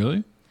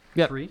 Really?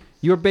 Yep. 3.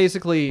 You're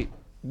basically...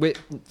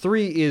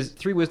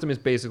 Three wisdom is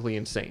basically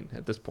insane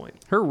at this point.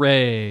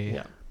 Hooray.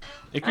 Yeah.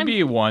 It could be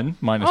a 1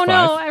 minus Oh 5.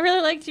 no, I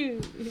really liked you.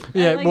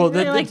 Really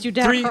liked you,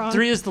 Dacron.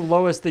 three is the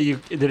lowest that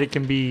it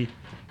can be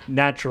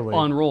naturally.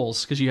 On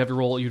rolls, because you have to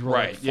roll. You'd roll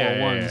Right, like 4 yeah,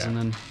 yeah, ones, yeah. and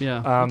then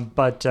yeah.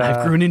 But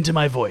into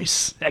my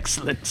voice.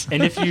 Excellent.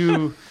 and if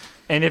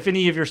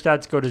any of your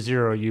stats go to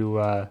 0, you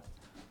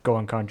go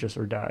unconscious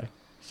or die.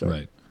 So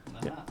Right.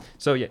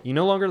 So yeah, you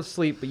no longer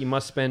sleep, but you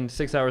must spend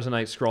 6 hours a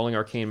night scrawling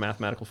arcane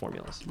mathematical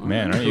formulas.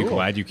 Man, aren't you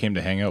glad you came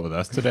to hang out with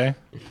us today?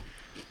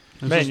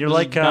 Man, you're This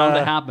like is bound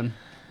to happen.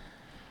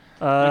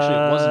 Actually,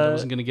 it wasn't. I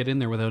wasn't going to get in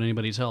there without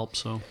anybody's help.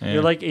 So Yeah.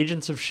 You're like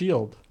Agents of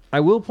S.H.I.E.L.D. I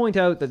will point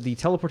out that the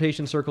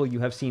teleportation circle, you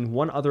have seen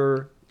one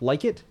other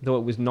like it, though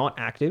it was not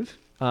active,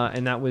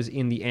 and that was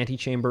in the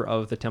antechamber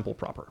of the temple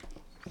proper.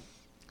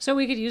 So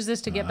we could use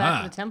this to get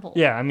back to the temple.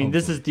 Yeah, I mean,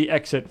 this is the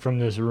exit from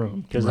this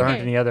room because there aren't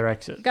Okay. any other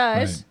exits.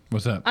 Guys, Right.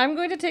 What's up? I'm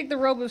going to take the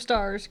Robe of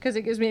Stars because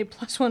it gives me a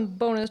 +1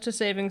 bonus to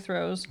saving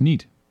throws,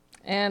 Neat.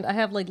 and I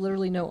have like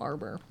literally no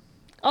arbor.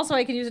 Also,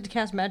 I can use it to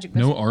cast magic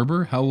No missile.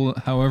 arbor?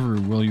 However,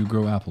 will you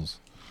grow apples?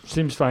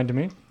 Seems fine to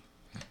me.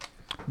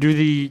 Do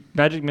the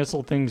magic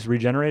missile things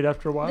regenerate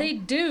after a while? They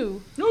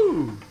do.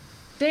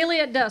 Daily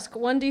at dusk,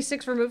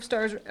 1d6 remove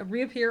stars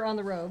reappear on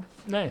the robe.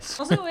 Nice.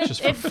 Also,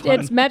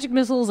 it's magic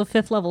missile is a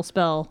 5th level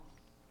spell.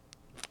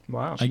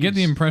 Wow. I get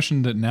the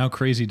impression that now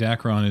Crazy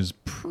Dacron is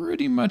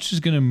pretty much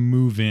just going to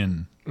move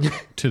in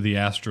to the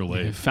I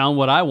astrolabe. found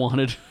what I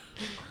wanted.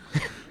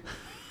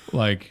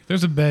 Like,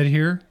 there's a bed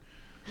here.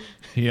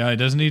 He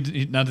doesn't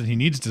need, not that he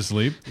needs to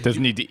sleep.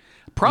 Doesn't need to.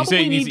 Probably you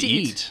say he need needs to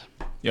eat.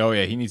 Oh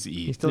yeah, he needs to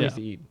He eat. still Yeah. needs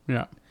to eat.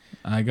 Yeah.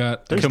 I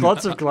got There's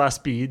lots of glass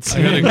beads.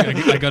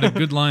 I got a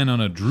good line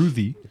on a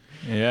Druthi.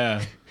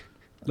 Yeah.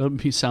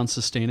 That sounds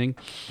sustaining.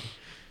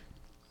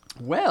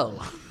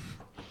 Well,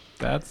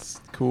 That's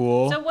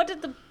cool. So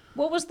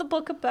what was the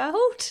book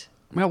about?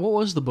 well, what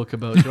was the book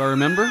about? Do I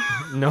remember?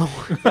 No.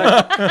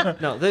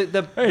 No,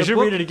 the Hey, you should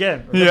book, read it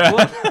again.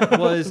 the book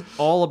was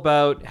all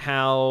about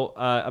how,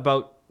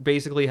 about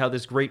basically how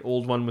this great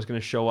old one was going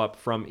to show up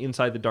from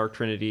inside the Dark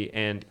Trinity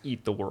and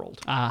eat the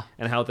world.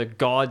 And how the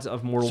gods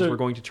of mortals So- were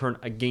going to turn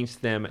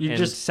against them You and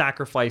just-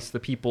 sacrifice the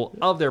people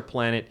of their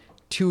planet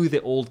to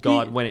the old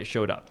god when it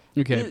showed up.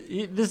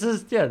 Okay. This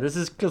is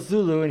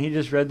Cthulhu, and he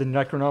just read the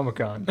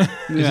Necronomicon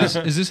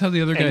Is this how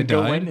the other guy and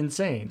went died?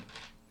 insane.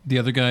 The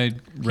other guy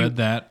read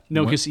that?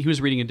 No, What? because he was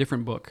reading a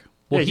different book.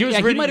 Well, Yeah, he, he was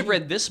he reading- might have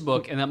read this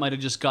book, and that might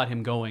have just got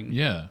him going.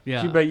 Yeah.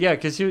 Yeah. But yeah,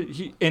 because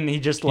he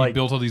just He like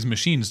built all these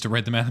machines to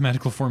write the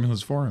mathematical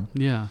formulas for him.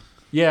 Yeah.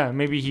 yeah,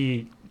 maybe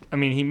he. I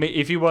mean,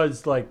 if he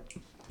was like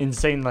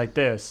insane like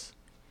this,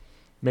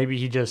 maybe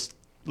he just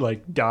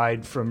like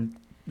died from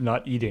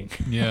not eating,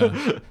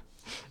 Yeah.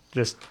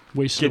 just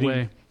Wasted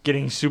away.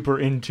 getting super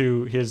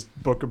into his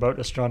book about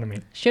astronomy.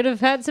 Should have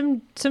had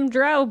some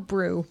drow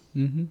brew.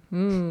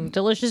 Mm-hmm.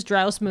 Delicious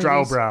drow smoothies.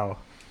 Drowbrow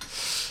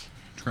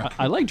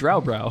I like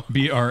Drowbrow.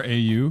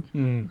 BRAU.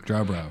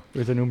 Drowbrow.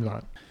 with an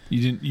umlaut.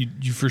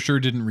 You for sure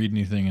didn't read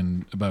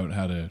anything about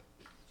how to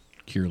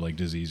cure like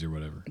disease or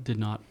whatever. Did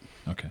not.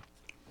 Okay.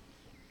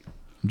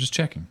 I'm just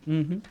checking.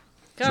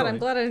 God, I'm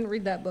glad I didn't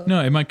read that book.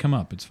 No, it might come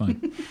up. It's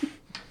fine.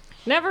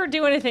 Never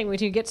do anything when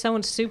you get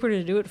someone super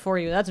to do it for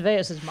you. That's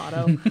Veus's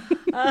motto.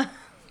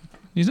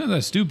 He's not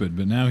that stupid,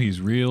 but now he's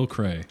real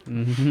cray.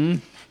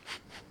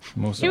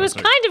 Most He of was us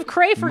are- kind of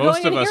cray for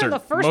most going in of us here in are-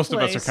 the first Most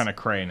place. of us are kind of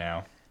cray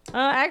now.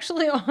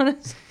 Actually,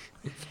 honestly,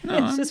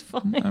 Veus is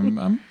fine.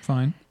 I'm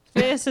fine.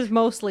 Veus is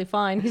mostly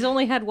fine. He's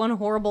only had one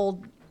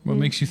horrible What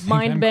makes you think I'm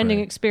mind-bending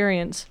cray?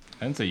 experience.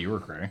 I didn't say you were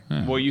cray.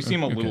 Yeah, Well, you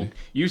seem a okay. little. Good.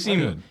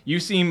 You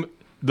seem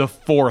the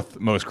fourth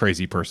most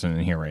crazy person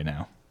in here right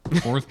now.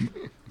 Fourth.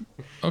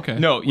 Okay.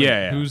 No, Wait,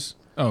 yeah. Who's?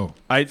 Oh,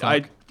 I.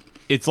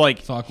 It's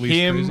like Thok least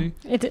him.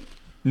 crazy.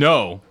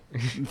 No,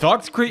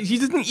 Thok's crazy. He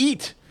doesn't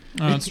eat.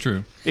 Oh, that's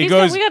true. It He's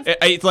goes. got- we got-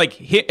 It's like,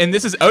 and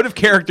this is out of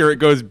character. It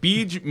goes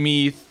Beej,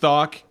 me,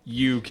 Thok,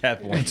 you,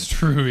 Kathleen. It's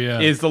true.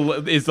 Yeah. Is the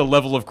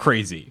level of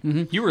crazy?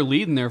 You were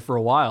leading there for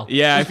a while.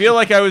 Yeah, I feel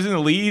like I was in the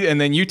lead, and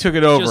then you took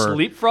it Just over.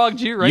 leapfrogged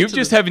you right You to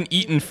just the... haven't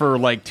eaten for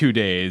like 2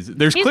 days.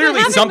 There's He's been clearly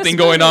having the something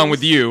going on smoothies.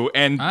 with you,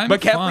 I'm but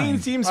Kathleen fine.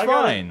 seems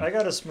fine. I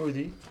got a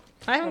smoothie.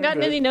 I haven't I'm gotten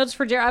good. any notes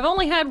for Jared. I've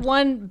only had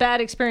one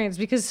bad experience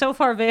because so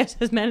far Veus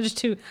has managed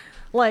to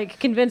like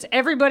convince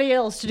everybody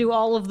else to do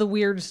all of the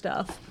weird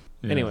stuff.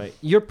 Yeah. Anyway,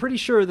 you're pretty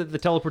sure that the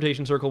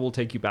teleportation circle will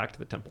take you back to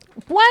the temple.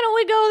 Why don't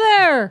we go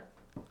there?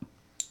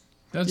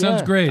 That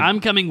sounds Yeah. great. I'm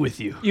coming with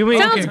you. You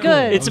mean Sounds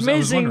good. It's I was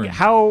amazing wondering.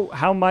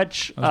 how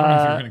much I was wondering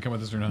if you were going to come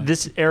with us or not.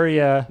 this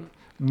area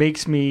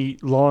makes me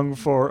long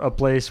for a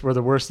place where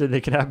the worst thing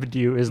that can happen to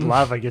you is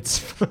lava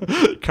gets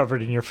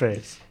covered in your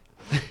face.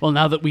 Well,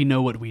 now that we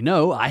know what we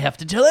know, I have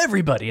to tell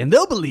everybody, and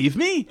they'll believe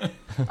me.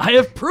 I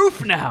have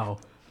proof now.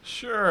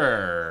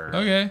 Sure.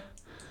 Okay.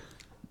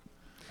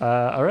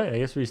 All right, I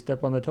guess we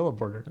step on the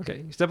teleporter.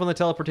 Okay, you step on the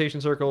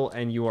teleportation circle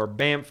and you are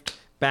bamfed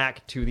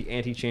back to the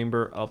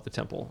antechamber of the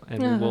temple,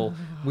 and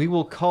we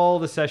will call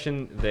the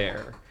session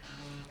there.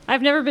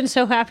 I've never been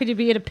so happy to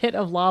be in a pit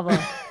of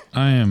lava.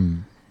 I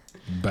am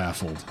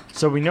baffled.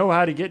 So we know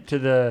how to get to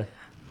the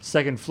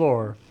second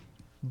floor,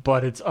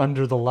 but it's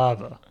under the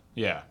lava.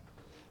 Yeah.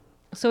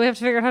 So we have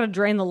to figure out how to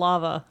drain the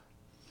lava.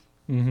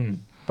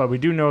 But we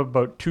do know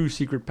about 2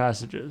 secret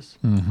passages.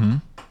 Mm-hmm.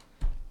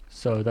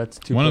 So that's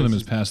 2 One of them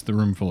places. is past the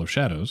room full of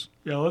shadows.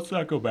 Yeah, let's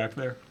not go back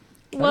there.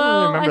 really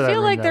Well, remember I that feel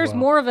room like that there's well.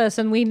 more of us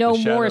and we know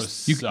more.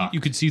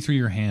 You could see through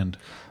your hand.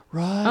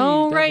 Right.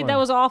 Oh, that right, one. that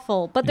was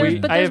awful. But there's I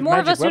there's have more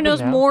of magic us who weapon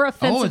knows now. more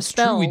offensive Oh, it's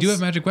spells. true. We do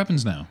have magic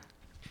weapons now.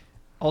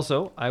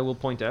 Also, I will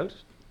point out,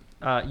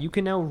 you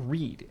can now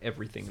read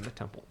everything in the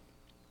temple.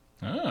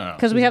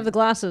 because we have the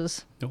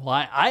glasses. Well,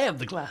 I have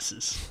the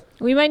glasses.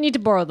 We might need to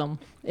borrow them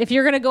if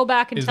you're gonna go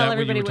back and Is tell that what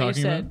you everybody were what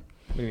you talking said. about?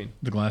 What do you mean?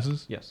 The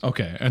glasses? Yes.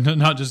 Okay, and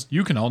not just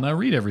you can all now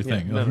read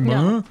everything. Yeah, no,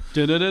 no.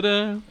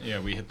 Da-da-da-da. Yeah,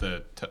 we hit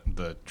the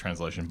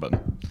translation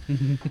button.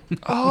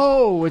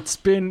 Oh, it's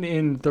been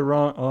in the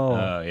wrong.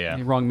 Oh. Yeah.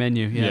 Wrong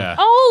menu. Yeah. Yeah.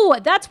 Oh,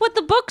 that's what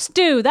the books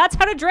do. That's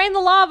how to drain the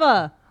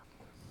lava.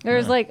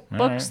 There's like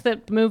books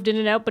that moved in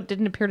and out but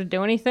didn't appear to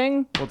do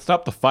anything. Well, it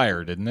stopped the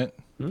fire, didn't it?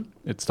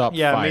 It stopped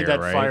Yeah, fire, made that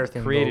right? fire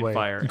thing go Created away.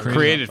 fire.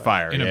 Created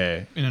fire. in,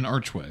 Yeah. in an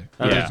archway.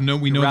 Yeah. We know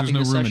there's no Wrapping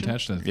room the session?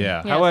 attached to that thing.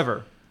 Yeah. Yeah.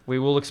 However, we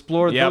will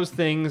explore Yep. those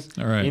things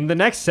All right. in the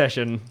next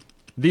session,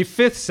 the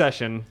 5th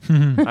session.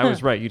 I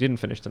was right, you didn't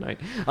finish tonight.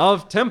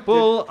 Of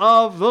Temple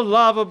of the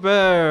Lava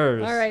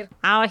Bears. All right.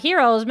 Our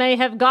heroes may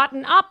have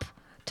gotten up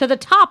to the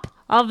top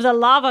of the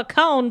lava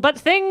cone, but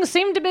things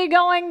seem to be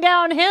going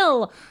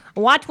downhill.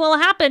 What will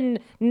happen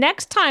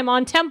next time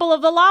on Temple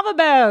of the Lava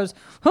Bears?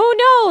 Who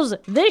knows?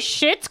 This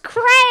shit's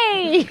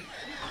cray.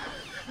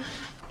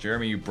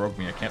 Jeremy, you broke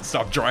me. I can't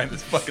stop drawing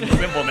this fucking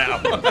symbol now.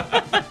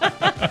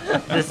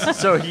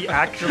 So he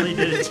actually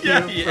did it to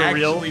yeah, you he for actually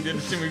real? did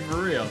it to me for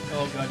real.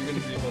 Oh god, you're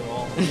gonna be able to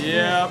all.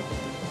 Yep.